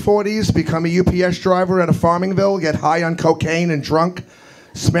successful in your 40s? Become a UPS driver at a Farmingville, get high on cocaine and drunk,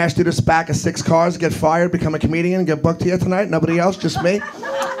 smash through the back of 6 cars, get fired, become a comedian, get booked here tonight? Nobody else, just me?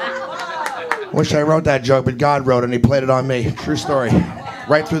 Wish I wrote that joke, but God wrote it and he played it on me. True story.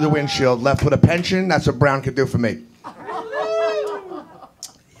 Right through the windshield, left with a pension. That's what Brown could do for me.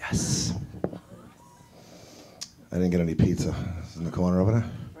 Yes. I didn't get any pizza. It's in the corner over there.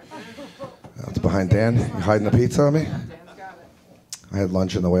 It's behind Dan. You hiding the pizza on me? I had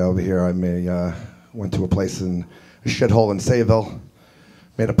lunch on the way over here. I went to a place in a shithole in Sayville.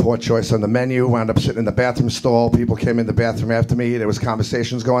 Made a poor choice on the menu. Wound up sitting in the bathroom stall. People came in the bathroom after me. There was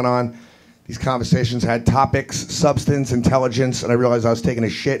conversations going on. These conversations had topics, substance, intelligence, and I realized I was taking a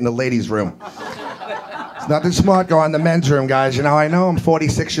shit in the ladies' room. It's nothing smart. Go in the men's room, guys. You know, I know I'm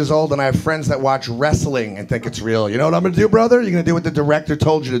 46 years old, and I have friends that watch wrestling and think it's real. You know what I'm going to do, brother? You're going to do what the director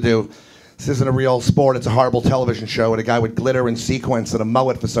told you to do. This isn't a real sport. It's a horrible television show with a guy with glitter and sequins and a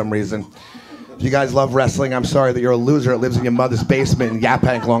mullet for some reason. If you guys love wrestling, I'm sorry that you're a loser that lives in your mother's basement in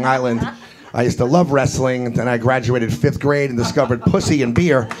Yaphank, Long Island. I used to love wrestling, and then I graduated 5th grade and discovered pussy and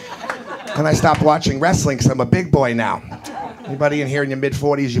beer. And I stopped watching wrestling because I'm a big boy now. Anybody in here in your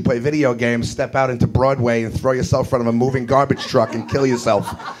mid-40s, you play video games, step out into Broadway and throw yourself in front of a moving garbage truck and kill yourself.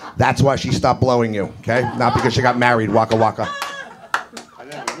 That's why she stopped blowing you, okay? Not because she got married, waka waka.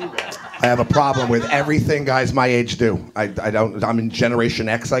 I have a problem with everything guys my age do. I'm in Generation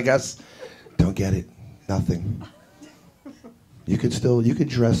X, I guess. Don't get it. Nothing. You could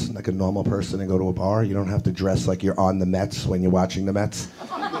dress like a normal person and go to a bar. You don't have to dress like you're on the Mets when you're watching the Mets.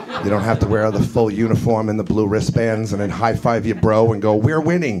 You don't have to wear the full uniform and the blue wristbands and then high-five your bro and go, we're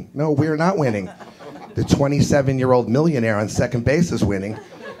winning. No, we're not winning. The 27-year-old millionaire on second base is winning,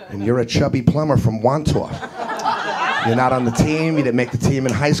 and you're a chubby plumber from Wantor. You're not on the team. You didn't make the team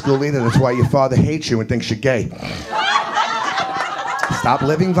in high school either. That's why your father hates you and thinks you're gay. Stop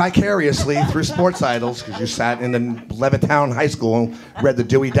living vicariously through sports idols because you sat in the Levittown High School and read the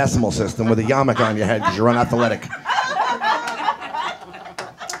Dewey Decimal System with a yarmulke on your head because you're unathletic.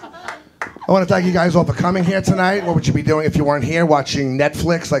 I want to thank you guys all for coming here tonight. What would you be doing if you weren't here? Watching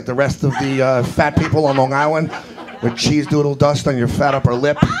Netflix like the rest of the fat people on Long Island with cheese doodle dust on your fat upper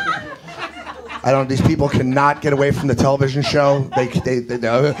lip. These people cannot get away from the television show. They you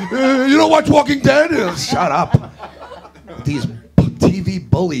don't watch Walking Dead? Shut up. These TV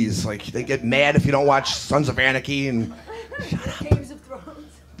bullies, like, they get mad if you don't watch Sons of Anarchy and... Shut up. Games of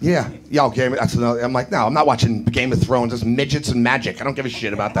Thrones. Yeah, okay, that's another, I'm like, no, I'm not watching Game of Thrones. It's midgets and magic. I don't give a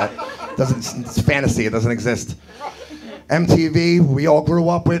shit about that. It's fantasy. It doesn't exist. MTV, we all grew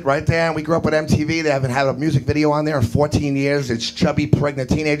up with, right there. We grew up with MTV. They haven't had a music video on there in 14 years. It's chubby, pregnant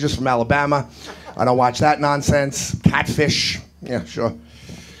teenagers from Alabama. I don't watch that nonsense. Catfish. Yeah, sure.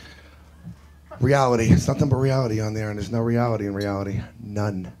 Reality. It's nothing but reality on there, and there's no reality in reality.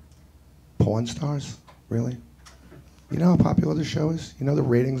 None. Porn stars? Really? You know how popular this show is? You know the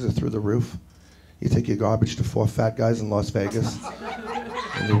ratings are through the roof? You take your garbage to 4 fat guys in Las Vegas,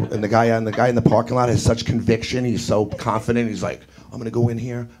 and the guy in the parking lot has such conviction. He's so confident. He's like, I'm gonna go in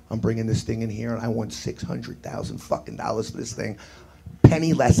here. I'm bringing this thing in here, and I want $600,000 fucking dollars for this thing.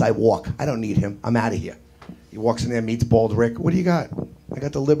 Penny less, I walk. I don't need him. I'm out of here. He walks in there, meets Bald Rick. What do you got? I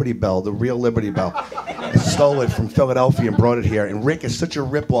got the Liberty Bell, the real Liberty Bell. I stole it from Philadelphia and brought it here. And Rick is such a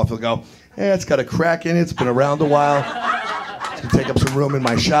ripoff. He'll go, yeah, it's got a crack in it. It's been around a while. It's gonna take up some room in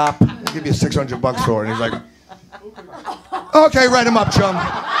my shop. I'll give you $600 for it. And he's like, okay, write him up, chum.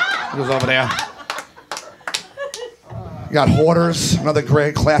 He goes over there. You got Hoarders, another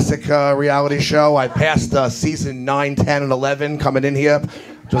great classic reality show. I passed season 9, 10, and 11 coming in here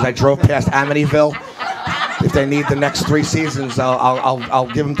because I drove past Amityville. If they need the next 3 seasons, I'll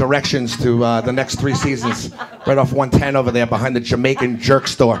give them directions to the next 3 seasons. Right off 110 over there behind the Jamaican jerk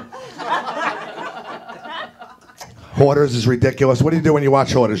store. Hoarders is ridiculous. What do you do when you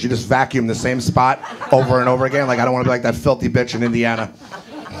watch Hoarders? You just vacuum the same spot over and over again? Like, I don't want to be like that filthy bitch in Indiana.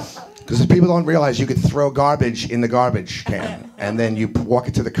 Because people don't realize you could throw garbage in the garbage can, and then you walk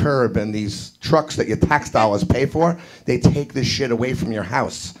it to the curb, and these trucks that your tax dollars pay for, they take this shit away from your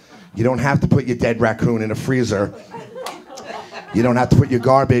house. You don't have to put your dead raccoon in a freezer. You don't have to put your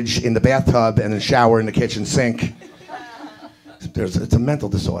garbage in the bathtub and then shower in the kitchen sink. It's a mental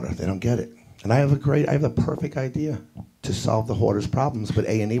disorder. They don't get it. And I have the perfect idea to solve the Hoarders' problems, but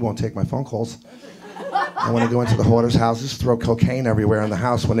A&E won't take my phone calls. And when they go into the hoarders' houses, throw cocaine everywhere in the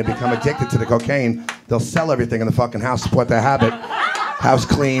house. When they become addicted to the cocaine, they'll sell everything in the fucking house, support their habit. House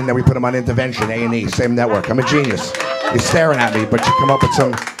clean, then we put them on intervention, A&E, same network. I'm a genius. You're staring at me, but you come up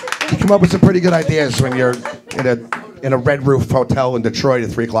with some pretty good ideas when you're in a red roof hotel in Detroit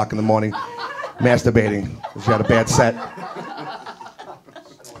at 3 o'clock in the morning, masturbating because you had a bad set.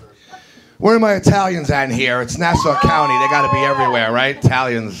 Where are my Italians at in here? It's Nassau County. They got to be everywhere, right?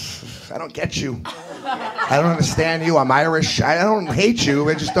 Italians. I don't get you. I don't understand you. I'm Irish. I don't hate you.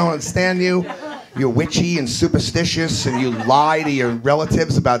 I just don't understand you. You're witchy and superstitious, and you lie to your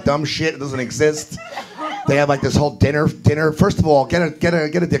relatives about dumb shit that doesn't exist. They have like this whole dinner. First of all, get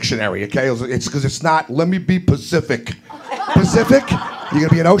a dictionary, okay? It's because it's not. Let me be Pacific. Pacific? You're gonna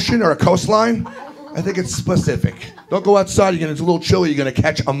be an ocean or a coastline? I think it's Pacific. Don't go outside. It's a little chilly. You're gonna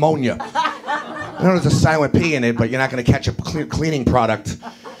catch ammonia. I know there's a silent P in it, but you're not gonna catch a cleaning product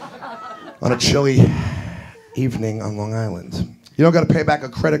on a chilly evening on Long Island. You don't got to pay back a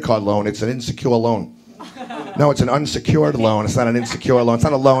credit card loan. It's an insecure loan. No, it's an unsecured loan. It's not an insecure loan. It's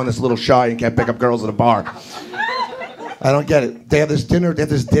not a loan that's a little shy and can't pick up girls at a bar. I don't get it. They have this dinner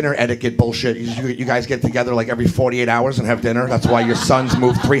etiquette bullshit. You guys get together like every 48 hours and have dinner. That's why your sons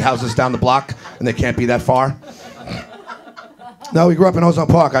moved 3 houses down the block and they can't be that far. No, we grew up in Ozone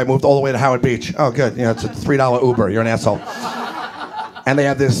Park. I moved all the way to Howard Beach. Oh, good. Yeah, it's a $3 Uber. You're an asshole. And they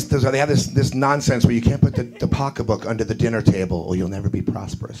have this nonsense where you can't put the pocketbook under the dinner table or you'll never be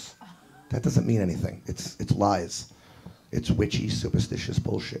prosperous. That doesn't mean anything. It's lies. It's witchy, superstitious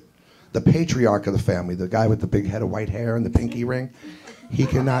bullshit. The patriarch of the family, the guy with the big head of white hair and the pinky ring, he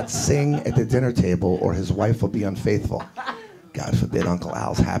cannot sing at the dinner table or his wife will be unfaithful. God forbid Uncle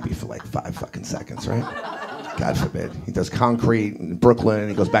Al's happy for like 5 fucking seconds, right? God forbid. He does concrete in Brooklyn and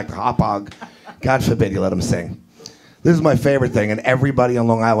he goes back to Hopog. God forbid you let him sing. This is my favorite thing, and everybody on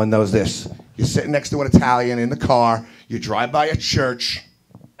Long Island knows this. You're sitting next to an Italian in the car. You drive by a church.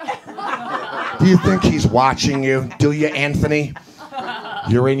 Do you think he's watching you? Do you, Anthony?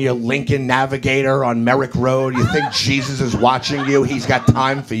 You're in your Lincoln Navigator on Merrick Road. You think Jesus is watching you? He's got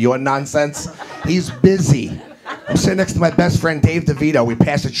time for your nonsense? He's busy. I'm sitting next to my best friend, Dave DeVito. We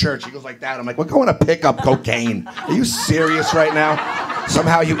pass a church. He goes like that. I'm like, we're going to pick up cocaine. Are you serious right now?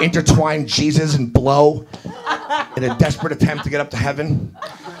 Somehow you intertwine Jesus and blow in a desperate attempt to get up to heaven?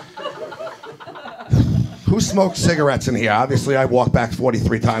 Who smokes cigarettes in here? Obviously, I walk back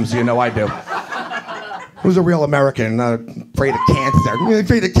 43 times, so you know I do. Who's a real American, not afraid of cancer? You're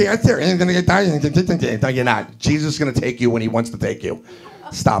afraid of cancer? You're going to get died? No, you're not. Jesus is going to take you when he wants to take you.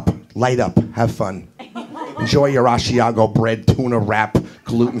 Stop. Light up. Have fun. Enjoy your Asiago bread, tuna wrap,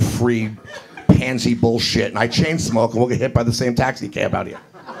 gluten-free, pansy bullshit. And I chain smoke, and we'll get hit by the same taxi cab out here.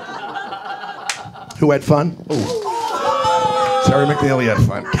 Who had fun? Ooh. Terry McNeely had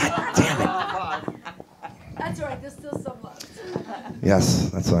fun. God damn it. That's all right. There's still some left. Yes,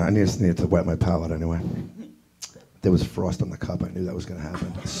 that's why I just needed to wet my palate anyway. There was frost on the cup. I knew that was going to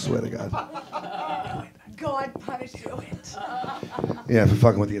happen. I swear to God. God punish you. Yeah, for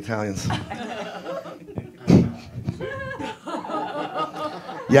fucking with the Italians.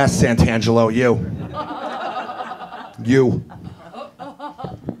 Yes, Santangelo, you. You.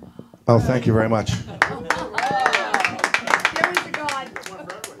 Oh, thank you very much.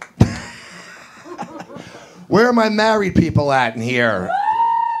 Where are my married people at in here?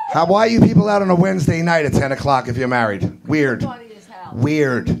 Why are you people out on a Wednesday night at 10 o'clock if you're married? Weird.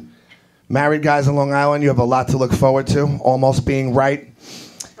 Weird. Married guys on Long Island, you have a lot to look forward to. Almost being right.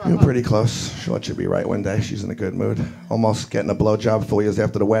 You're pretty close. She'll let you be right one day. She's in a good mood. Almost getting a blowjob 4 years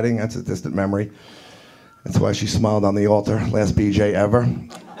after the wedding. That's a distant memory. That's why she smiled on the altar. Last BJ ever.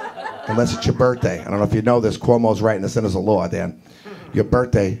 Unless it's your birthday. I don't know if you know this. Cuomo's writing this in as a law, Dan. Your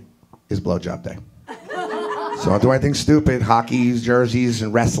birthday is blowjob day. So don't do anything stupid. Hockey's, jerseys,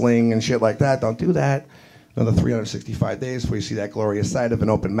 and wrestling and shit like that. Don't do that. Another 365 days before you see that glorious sight of an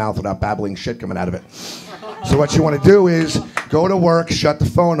open mouth without babbling shit coming out of it. So what you want to do is go to work, shut the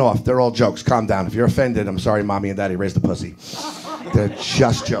phone off. They're all jokes. Calm down. If you're offended, I'm sorry, mommy and daddy raised the pussy. They're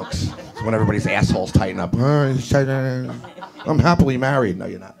just jokes. It's when everybody's assholes tighten up. I'm happily married. No,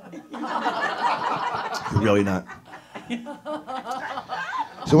 you're not. You're really not.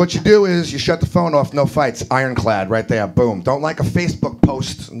 So what you do is you shut the phone off. No fights. Ironclad right there. Boom. Don't like a Facebook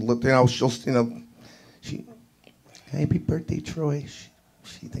post. She, happy birthday, Troy.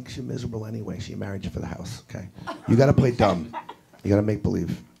 She thinks you're miserable anyway. She married you for the house, okay? You gotta play dumb. You gotta make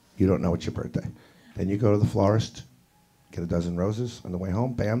believe. You don't know it's your birthday. Then you go to the florist, get a dozen roses on the way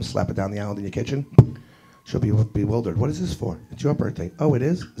home, bam, slap it down the island in your kitchen. She'll be bewildered. What is this for? It's your birthday. Oh, it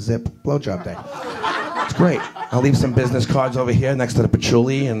is? Zip. Blowjob day. It's great. I'll leave some business cards over here next to the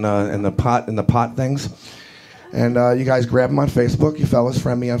patchouli and the pot things. And you guys grab them on Facebook. You fellas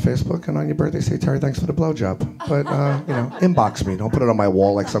friend me on Facebook, and on your birthday say, Terry, thanks for the blowjob. But inbox me. Don't put it on my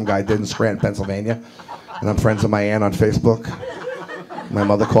wall like some guy did in Scranton, Pennsylvania. And I'm friends with my aunt on Facebook. My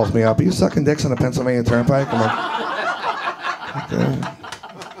mother calls me up. Are you sucking dicks on the Pennsylvania Turnpike? I'm like, okay.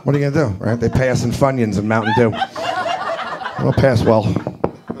 What are you gonna do, right? They pay us in Funyuns and Mountain Dew. It'll pass well.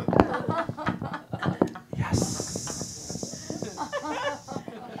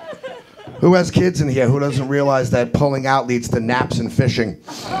 Who has kids in here? Who doesn't realize that pulling out leads to naps and fishing?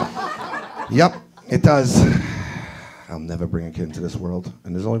 Yep, it does. I'll never bring a kid into this world.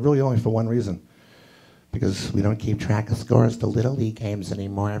 And there's only for one reason. Because we don't keep track of scores to Little League games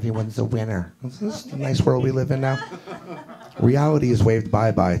anymore. Everyone's a winner. This is the nice world we live in now. Reality has waved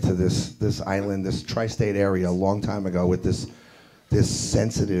bye-bye to this island, this tri-state area a long time ago with this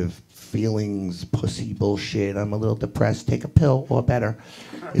sensitive feelings, pussy bullshit. I'm a little depressed. Take a pill or better.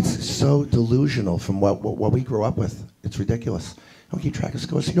 It's so delusional from what we grew up with. It's ridiculous. Don't keep track of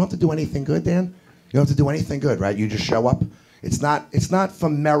scores. You don't have to do anything good, Dan. You don't have to do anything good, right? You just show up. It's not for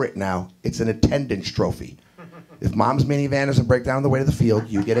merit now. It's an attendance trophy. If mom's minivan doesn't break down on the way to the field,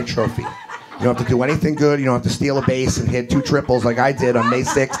 you get a trophy. You don't have to do anything good. You don't have to steal a base and hit 2 triples like I did on May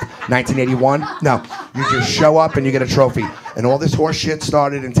 6th, 1981. No, you just show up and you get a trophy. And all this horse shit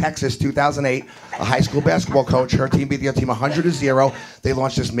started in Texas, 2008. A high school basketball coach, her team beat the other team 100-0. They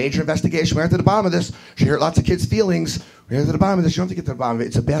launched this major investigation. We're at the bottom of this. She hurt lots of kids' feelings. We're at the bottom of this. You don't have to get to the bottom of it.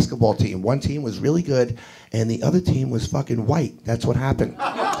 It's a basketball team. One team was really good, and the other team was fucking white. That's what happened.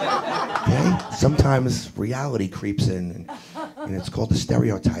 Okay? Sometimes reality creeps in, and it's called the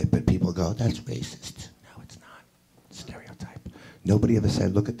stereotype, but people go, that's racist. No, it's not. It's stereotype. Nobody ever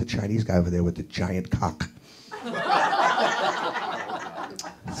said, look at the Chinese guy over there with the giant cock.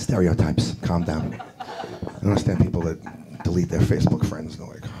 Stereotypes. Calm down. I don't understand people that delete their Facebook friends. They're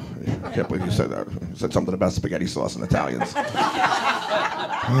like, I can't believe you said that. You said something about spaghetti sauce and Italians. Yeah,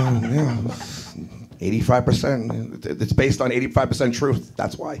 85%. It's based on 85% truth.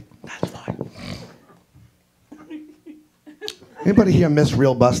 That's why. That's why. Anybody here miss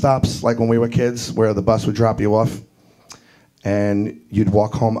real bus stops, like when we were kids, where the bus would drop you off and you'd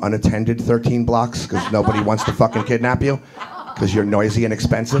walk home unattended 13 blocks because nobody wants to fucking kidnap you because you're noisy and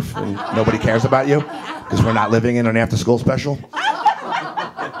expensive and nobody cares about you because we're not living in an after-school special?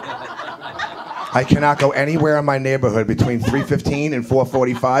 I cannot go anywhere in my neighborhood between 3:15 and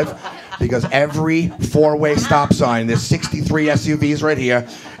 4:45 because every 4-way stop sign, there's 63 SUVs right here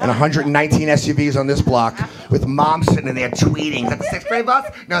and 119 SUVs on this block with moms sitting in there tweeting. Is that the 6th grade bus?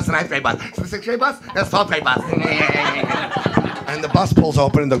 No, it's the 9th grade bus. Is it the 6th grade bus? That's the 12th grade bus. And the bus pulls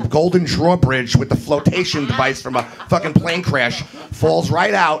open and the golden drawbridge with the flotation device from a fucking plane crash falls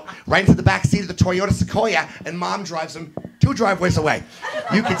right out, right into the back seat of the Toyota Sequoia, and mom drives him 2 driveways away.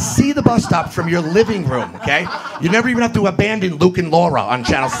 You can see the bus stop from your living room, okay? You never even have to abandon Luke and Laura on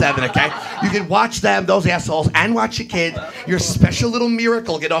Channel 7, okay? You can watch them, those assholes, and watch your kid, your special little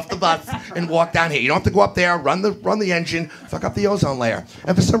miracle, get off the bus and walk down here. You don't have to go up there, run the engine, fuck up the ozone layer.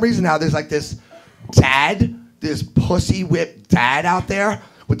 And for some reason now, there's like this pussy whipped dad out there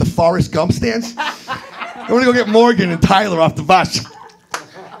with the Forrest Gump stance. I want to go get Morgan and Tyler off the bus.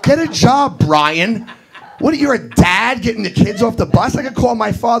 Get a job, Brian. What, you're a dad getting the kids off the bus? I could call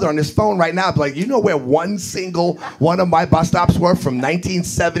my father on his phone right now. Be like, you know where one single one of my bus stops were from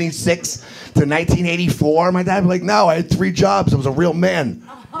 1976 to 1984? My dad would be like, no, I had 3 jobs. I was a real man.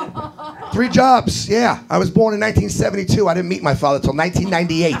 3 jobs, yeah. I was born in 1972. I didn't meet my father until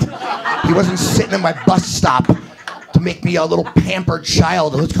 1998. He wasn't sitting at my bus stop to make me a little pampered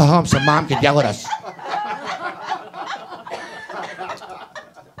child. Let's go home so mom could yell at us.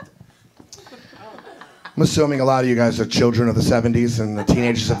 I'm assuming a lot of you guys are children of the 70s and the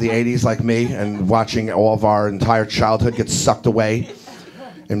teenagers of the 80s like me and watching all of our entire childhood get sucked away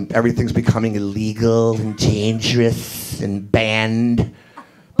and everything's becoming illegal and dangerous and banned.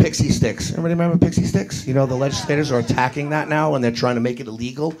 Pixie sticks. Everybody remember Pixie sticks? You know, the legislators are attacking that now and they're trying to make it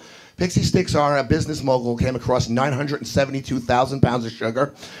illegal. Pixie sticks are a business mogul came across 972,000 pounds of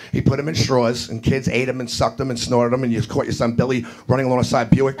sugar. He put them in straws, and kids ate them and sucked them and snorted them, and you just caught your son Billy running alongside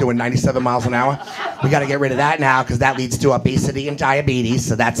Buick doing 97 miles an hour. We got to get rid of that now because that leads to obesity and diabetes,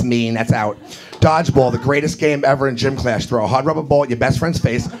 so that's mean, that's out. Dodgeball, the greatest game ever in gym class. Throw a hard rubber ball at your best friend's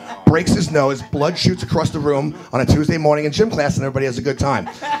face, breaks his nose, blood shoots across the room on a Tuesday morning in gym class, and everybody has a good time.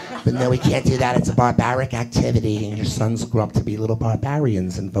 But no, we can't do that. It's a barbaric activity, and your sons grow up to be little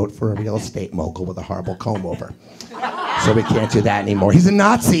barbarians and vote for a real estate mogul with a horrible comb over. So we can't do that anymore. He's a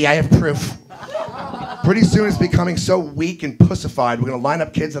Nazi. I have proof. Pretty soon it's becoming so weak and pussified, we're going to line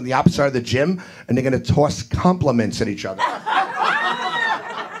up kids on the opposite side of the gym, and they're going to toss compliments at each other.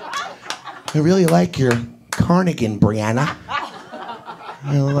 I really like your cardigan, Brianna.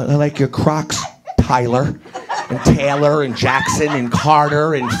 I like your Crocs, Tyler. And Taylor and Jackson and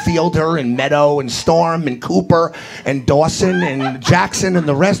Carter and Fielder and Meadow and Storm and Cooper and Dawson and Jackson and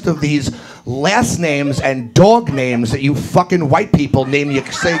the rest of these last names and dog names that you fucking white people name your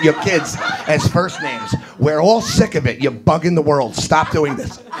kids as first names. We're all sick of it. You're bugging the world. Stop doing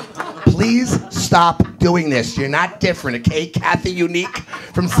this. Please stop doing this. You're not different, okay? Kathy Unique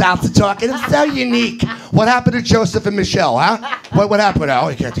from South to Talk. It's so unique. What happened to Joseph and Michelle, huh? What happened? Oh,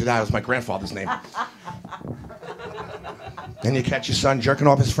 you can't do that. It was my grandfather's name. And you catch your son jerking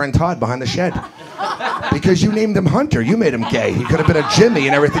off his friend Todd behind the shed. Because you named him Hunter. You made him gay. He could have been a Jimmy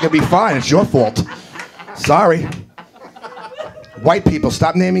and everything would be fine. It's your fault. Sorry. White people,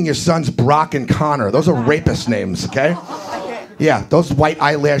 stop naming your sons Brock and Connor. Those are rapist names, okay? Yeah, those white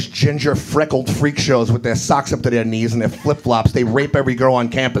eyelash, ginger, freckled freak shows with their socks up to their knees and their flip-flops, they rape every girl on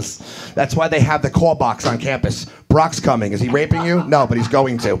campus. That's why they have the call box on campus. Brock's coming. Is he raping you? No, but he's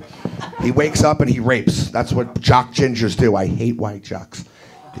going to. He wakes up and he rapes. That's what jock gingers do. I hate white jocks.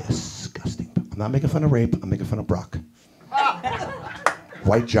 Disgusting. I'm not making fun of rape. I'm making fun of Brock.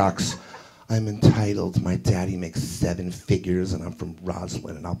 White jocks. I'm entitled. My daddy makes 7 figures and I'm from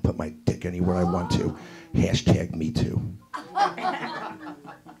Roslyn and I'll put my dick anywhere I want to. Hashtag me too.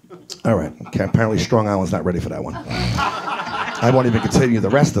 All right. Okay. Apparently Strong Island's not ready for that one. I won't even continue the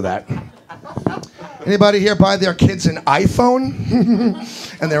rest of that. Anybody here buy their kids an iPhone?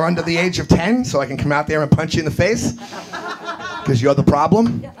 And they're under the age of 10, so I can come out there and punch you in the face? Because you're the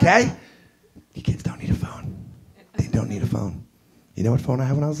problem, okay? Your kids don't need a phone. They don't need a phone. You know what phone I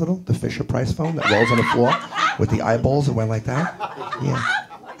had when I was little? The Fisher-Price phone that rolls on the floor with the eyeballs that went like that? Yeah.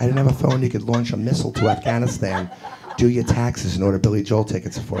 I didn't have a phone you could launch a missile to Afghanistan, do your taxes, and order Billy Joel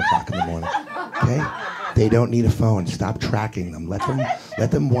tickets at 4 o'clock in the morning, okay? They don't need a phone. Stop tracking them.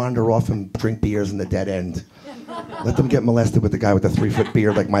 Let them wander off and drink beers in the dead end. Let them get molested with the guy with the 3-foot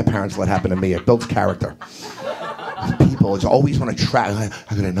beard like my parents let happen to me. It builds character. People always want to track.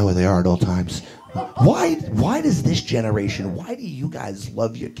 I gotta know where they are at all times. Why does this generation, why do you guys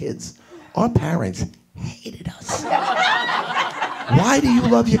love your kids? Our parents hated us. Why do you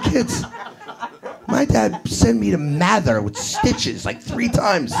love your kids? My dad sent me to Mather with stitches like 3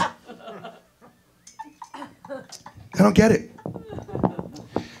 times. I don't get it.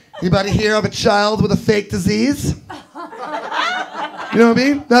 Anybody here have a child with a fake disease? You know what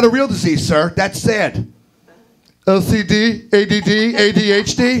I mean? Not a real disease, sir. That's sad. LCD, ADD,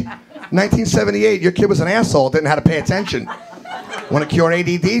 ADHD. 1978, your kid was an asshole, didn't know how to pay attention. Want to cure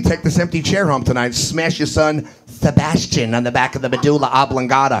ADD? Take this empty chair home tonight. Smash your son Sebastian on the back of the medulla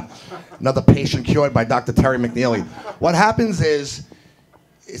oblongata. Another patient cured by Dr. Terry McNeely. What happens is,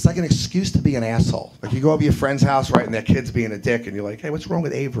 it's like an excuse to be an asshole. Like you go over to your friend's house, right, and their kid's being a dick, and you're like, hey, what's wrong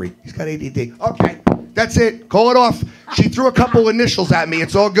with Avery? He's got ADD. Okay, that's it. Call it off. She threw a couple initials at me.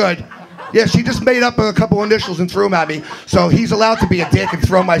 It's all good. Yeah, she just made up a couple initials and threw them at me. So he's allowed to be a dick and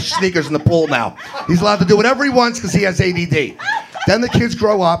throw my sneakers in the pool now. He's allowed to do whatever he wants because he has ADD. Then the kids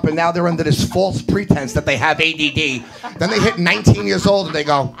grow up, and now they're under this false pretense that they have ADD. Then they hit 19 years old, and they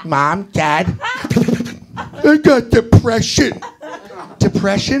go, Mom, Dad, I got depression.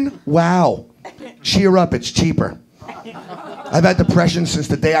 Depression? Wow. Cheer up, it's cheaper. I've had depression since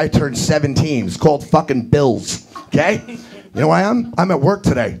the day I turned 17. It's called fucking bills, okay? You know where I am? I'm at work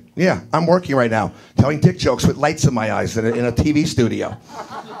today. Yeah, I'm working right now, telling dick jokes with lights in my eyes in a TV studio.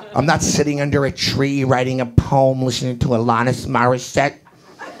 I'm not sitting under a tree writing a poem, listening to Alanis Morissette.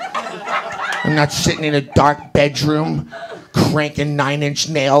 I'm not sitting in a dark bedroom, cranking 9-inch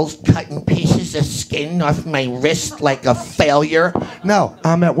nails, cutting pieces of skin off my wrist like a failure. No,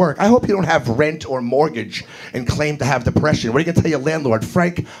 I'm at work. I hope you don't have rent or mortgage and claim to have depression. What are you gonna tell your landlord?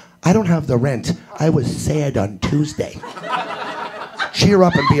 Frank, I don't have the rent. I was sad on Tuesday. Cheer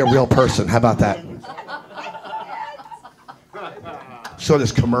up and be a real person. How about that? So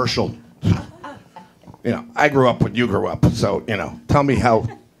this commercial. You know, I grew up when you grew up, so, you know, tell me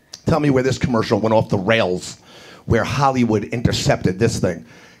where this commercial went off the rails, where Hollywood intercepted this thing.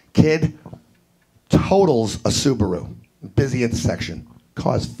 Kid totals a Subaru. Busy intersection.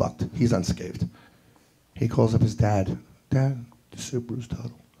 Car's fucked. He's unscathed. He calls up his dad. Dad, the Subaru's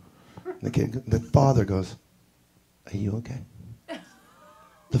total. The father goes, are you okay?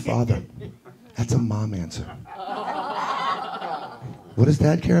 The father. That's a mom answer. What does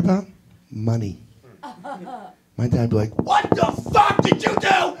dad care about? Money. My dad be like, what the fuck did you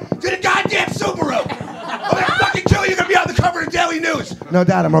do to the goddamn Subaru? I'm gonna fucking kill you. You're gonna be on the cover of the Daily News. No,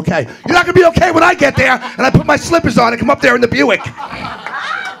 Dad, I'm okay. You're not gonna be okay when I get there and I put my slippers on and come up there in the Buick.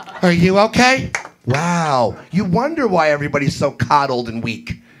 Are you okay? Wow. You wonder why everybody's so coddled and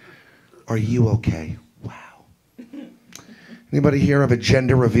weak. Are you okay? Wow. Anybody here have a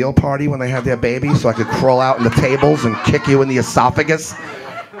gender reveal party when they have their baby so I could crawl out in the tables and kick you in the esophagus?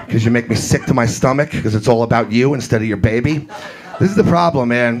 Because you make me sick to my stomach because it's all about you instead of your baby. This is the problem,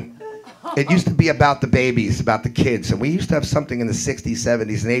 man. It used to be about the babies, about the kids. And we used to have something in the 60s,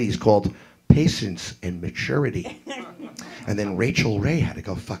 70s, and 80s called patience and maturity. And then Rachel Ray had to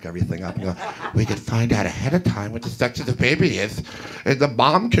go fuck everything up and go, we could find out ahead of time what the sex of the baby is. And the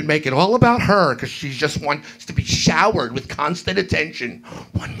mom can make it all about her because she just wants to be showered with constant attention.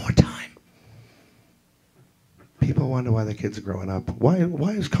 One more time. People wonder why their kids are growing up. Why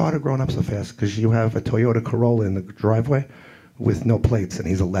is Carter growing up so fast? Because you have a Toyota Corolla in the driveway with no plates and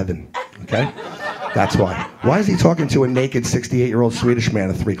he's 11, okay? That's why. Why is he talking to a naked 68-year-old Swedish man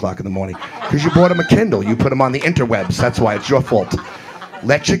at 3 o'clock in the morning? Because you bought him a Kindle. You put him on the interwebs. That's why. It's your fault.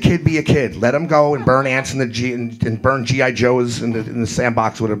 Let your kid be a kid. Let him go and burn ants in the and burn G.I. Joes in the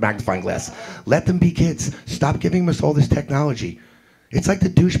sandbox with a magnifying glass. Let them be kids. Stop giving us all this technology. It's like the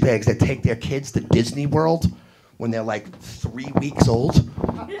douchebags that take their kids to Disney World when they're like 3 weeks old.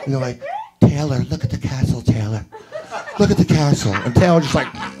 And they're like, Taylor, look at the castle, Taylor. Look at the castle. And Taylor's just like...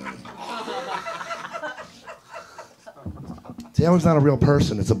 Taylor's not a real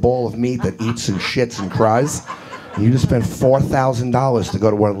person. It's a ball of meat that eats and shits and cries. And you just spent $4,000 to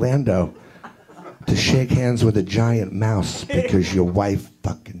go to Orlando to shake hands with a giant mouse because your wife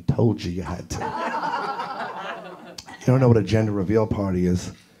fucking told you had to. You don't know what a gender reveal party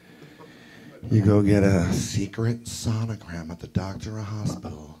is. You go get a secret sonogram at the doctor or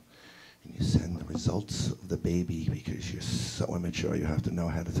hospital. And you send the results of the baby because you're so immature you have to know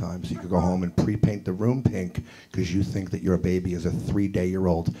ahead of time. So you can go home and pre-paint the room pink because you think that your baby is a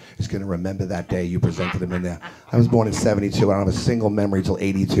 3-day-old is going to remember that day you presented him in there. I was born in 72. I don't have a single memory till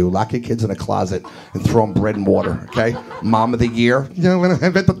 82. Lock your kids in a closet and throw them bread and water, okay? Mom of the year, you know, when I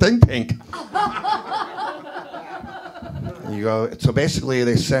invent the thing pink. You go, so basically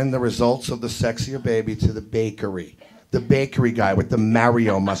they send the results of the sex of your baby to the bakery. The bakery guy with the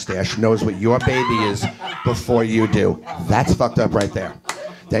Mario mustache knows what your baby is before you do. That's fucked up right there.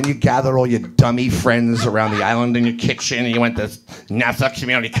 Then you gather all your dummy friends around the island in your kitchen and you went to Nassau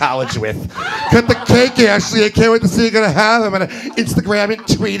Community College with. Cut the cake, Ashley. I can't wait to see you're going to have. I'm going to Instagram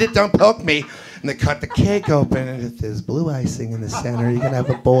it, tweet it, don't poke me. And they cut the cake open and if there's blue icing in the center, you're going to have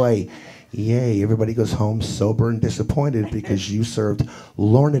a boy. Yay, everybody goes home sober and disappointed because you served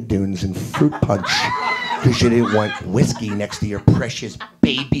Lorna Doones and fruit punch because you didn't want whiskey next to your precious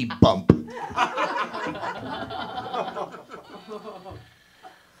baby bump.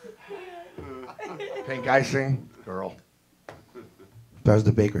 Pink icing, girl. That was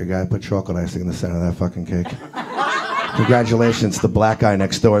the bakery guy. Put chocolate icing in the center of that fucking cake. Congratulations, the black guy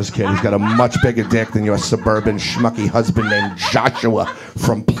next door's kid. He's got a much bigger dick than your suburban schmucky husband named Joshua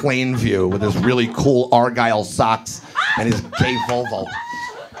from Plainview with his really cool Argyle socks and his gay Volvo.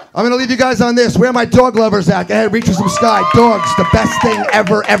 I'm gonna leave you guys on this. Where are my dog lovers at? Go ahead, reach for some sky. Dogs, the best thing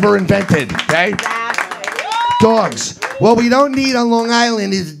ever invented, okay? Dogs. What we don't need on Long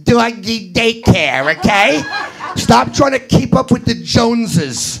Island is doggy daycare, okay? Stop trying to keep up with the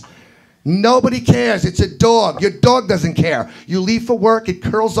Joneses. Nobody cares. It's a dog. Your dog doesn't care. You leave for work, it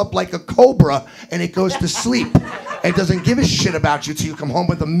curls up like a cobra, and it goes to sleep. And doesn't give a shit about you till you come home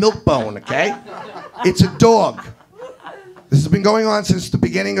with a milk bone, okay? It's a dog. This has been going on since the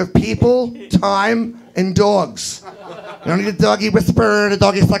beginning of people, time, and dogs. You don't need a doggy whisperer, a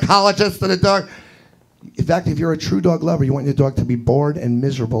doggy psychologist, and a dog. In fact, if you're a true dog lover, you want your dog to be bored and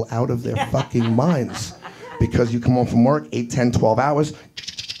miserable out of their fucking minds. Because you come home from work, 8, 10, 12 hours,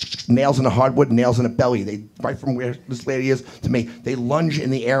 nails in the hardwood, nails in the belly. They, right from where this lady is to me, they lunge in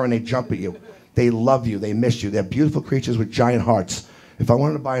the air and they jump at you. They love you, they miss you. They're beautiful creatures with giant hearts. If I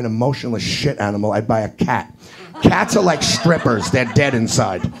wanted to buy an emotionless shit animal, I'd buy a cat. Cats are like strippers, they're dead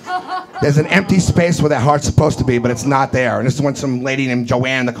inside. There's an empty space where their heart's supposed to be, but it's not there. And this is when some lady named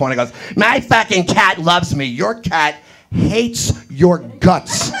Joanne in the corner goes, my fucking cat loves me. Your cat hates your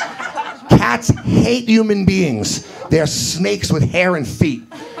guts. Cats hate human beings. They're snakes with hair and feet.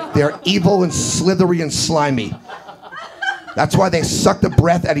 They're evil and slithery and slimy. That's why they suck the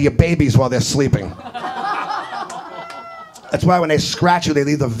breath out of your babies while they're sleeping. That's why when they scratch you, they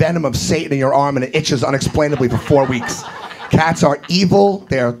leave the venom of Satan in your arm and it itches unexplainably for 4 weeks. Cats are evil.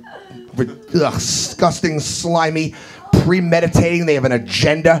 They're disgusting, slimy, premeditating. They have an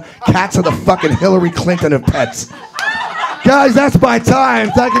agenda. Cats are the fucking Hillary Clinton of pets. Guys, that's my time.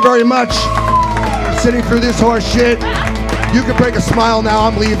 Thank you very much. Sitting through this horse shit. You can break a smile now.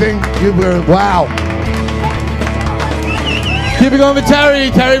 I'm leaving. You were, wow. Keep it going for Terry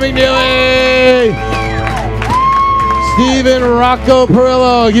McNeely. Steven Rocco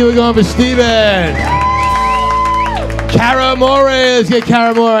Parrillo. Keep it going for Steven. Cara Amore. Let's get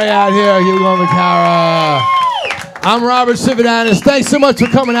Cara Amore out here. Keep it going for Cara. I'm Robert Cividanes. Thanks so much for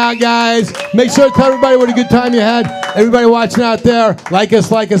coming out, guys. Make sure to tell everybody what a good time you had. Everybody watching out there, like us,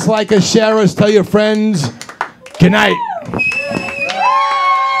 share us, tell your friends. Good night.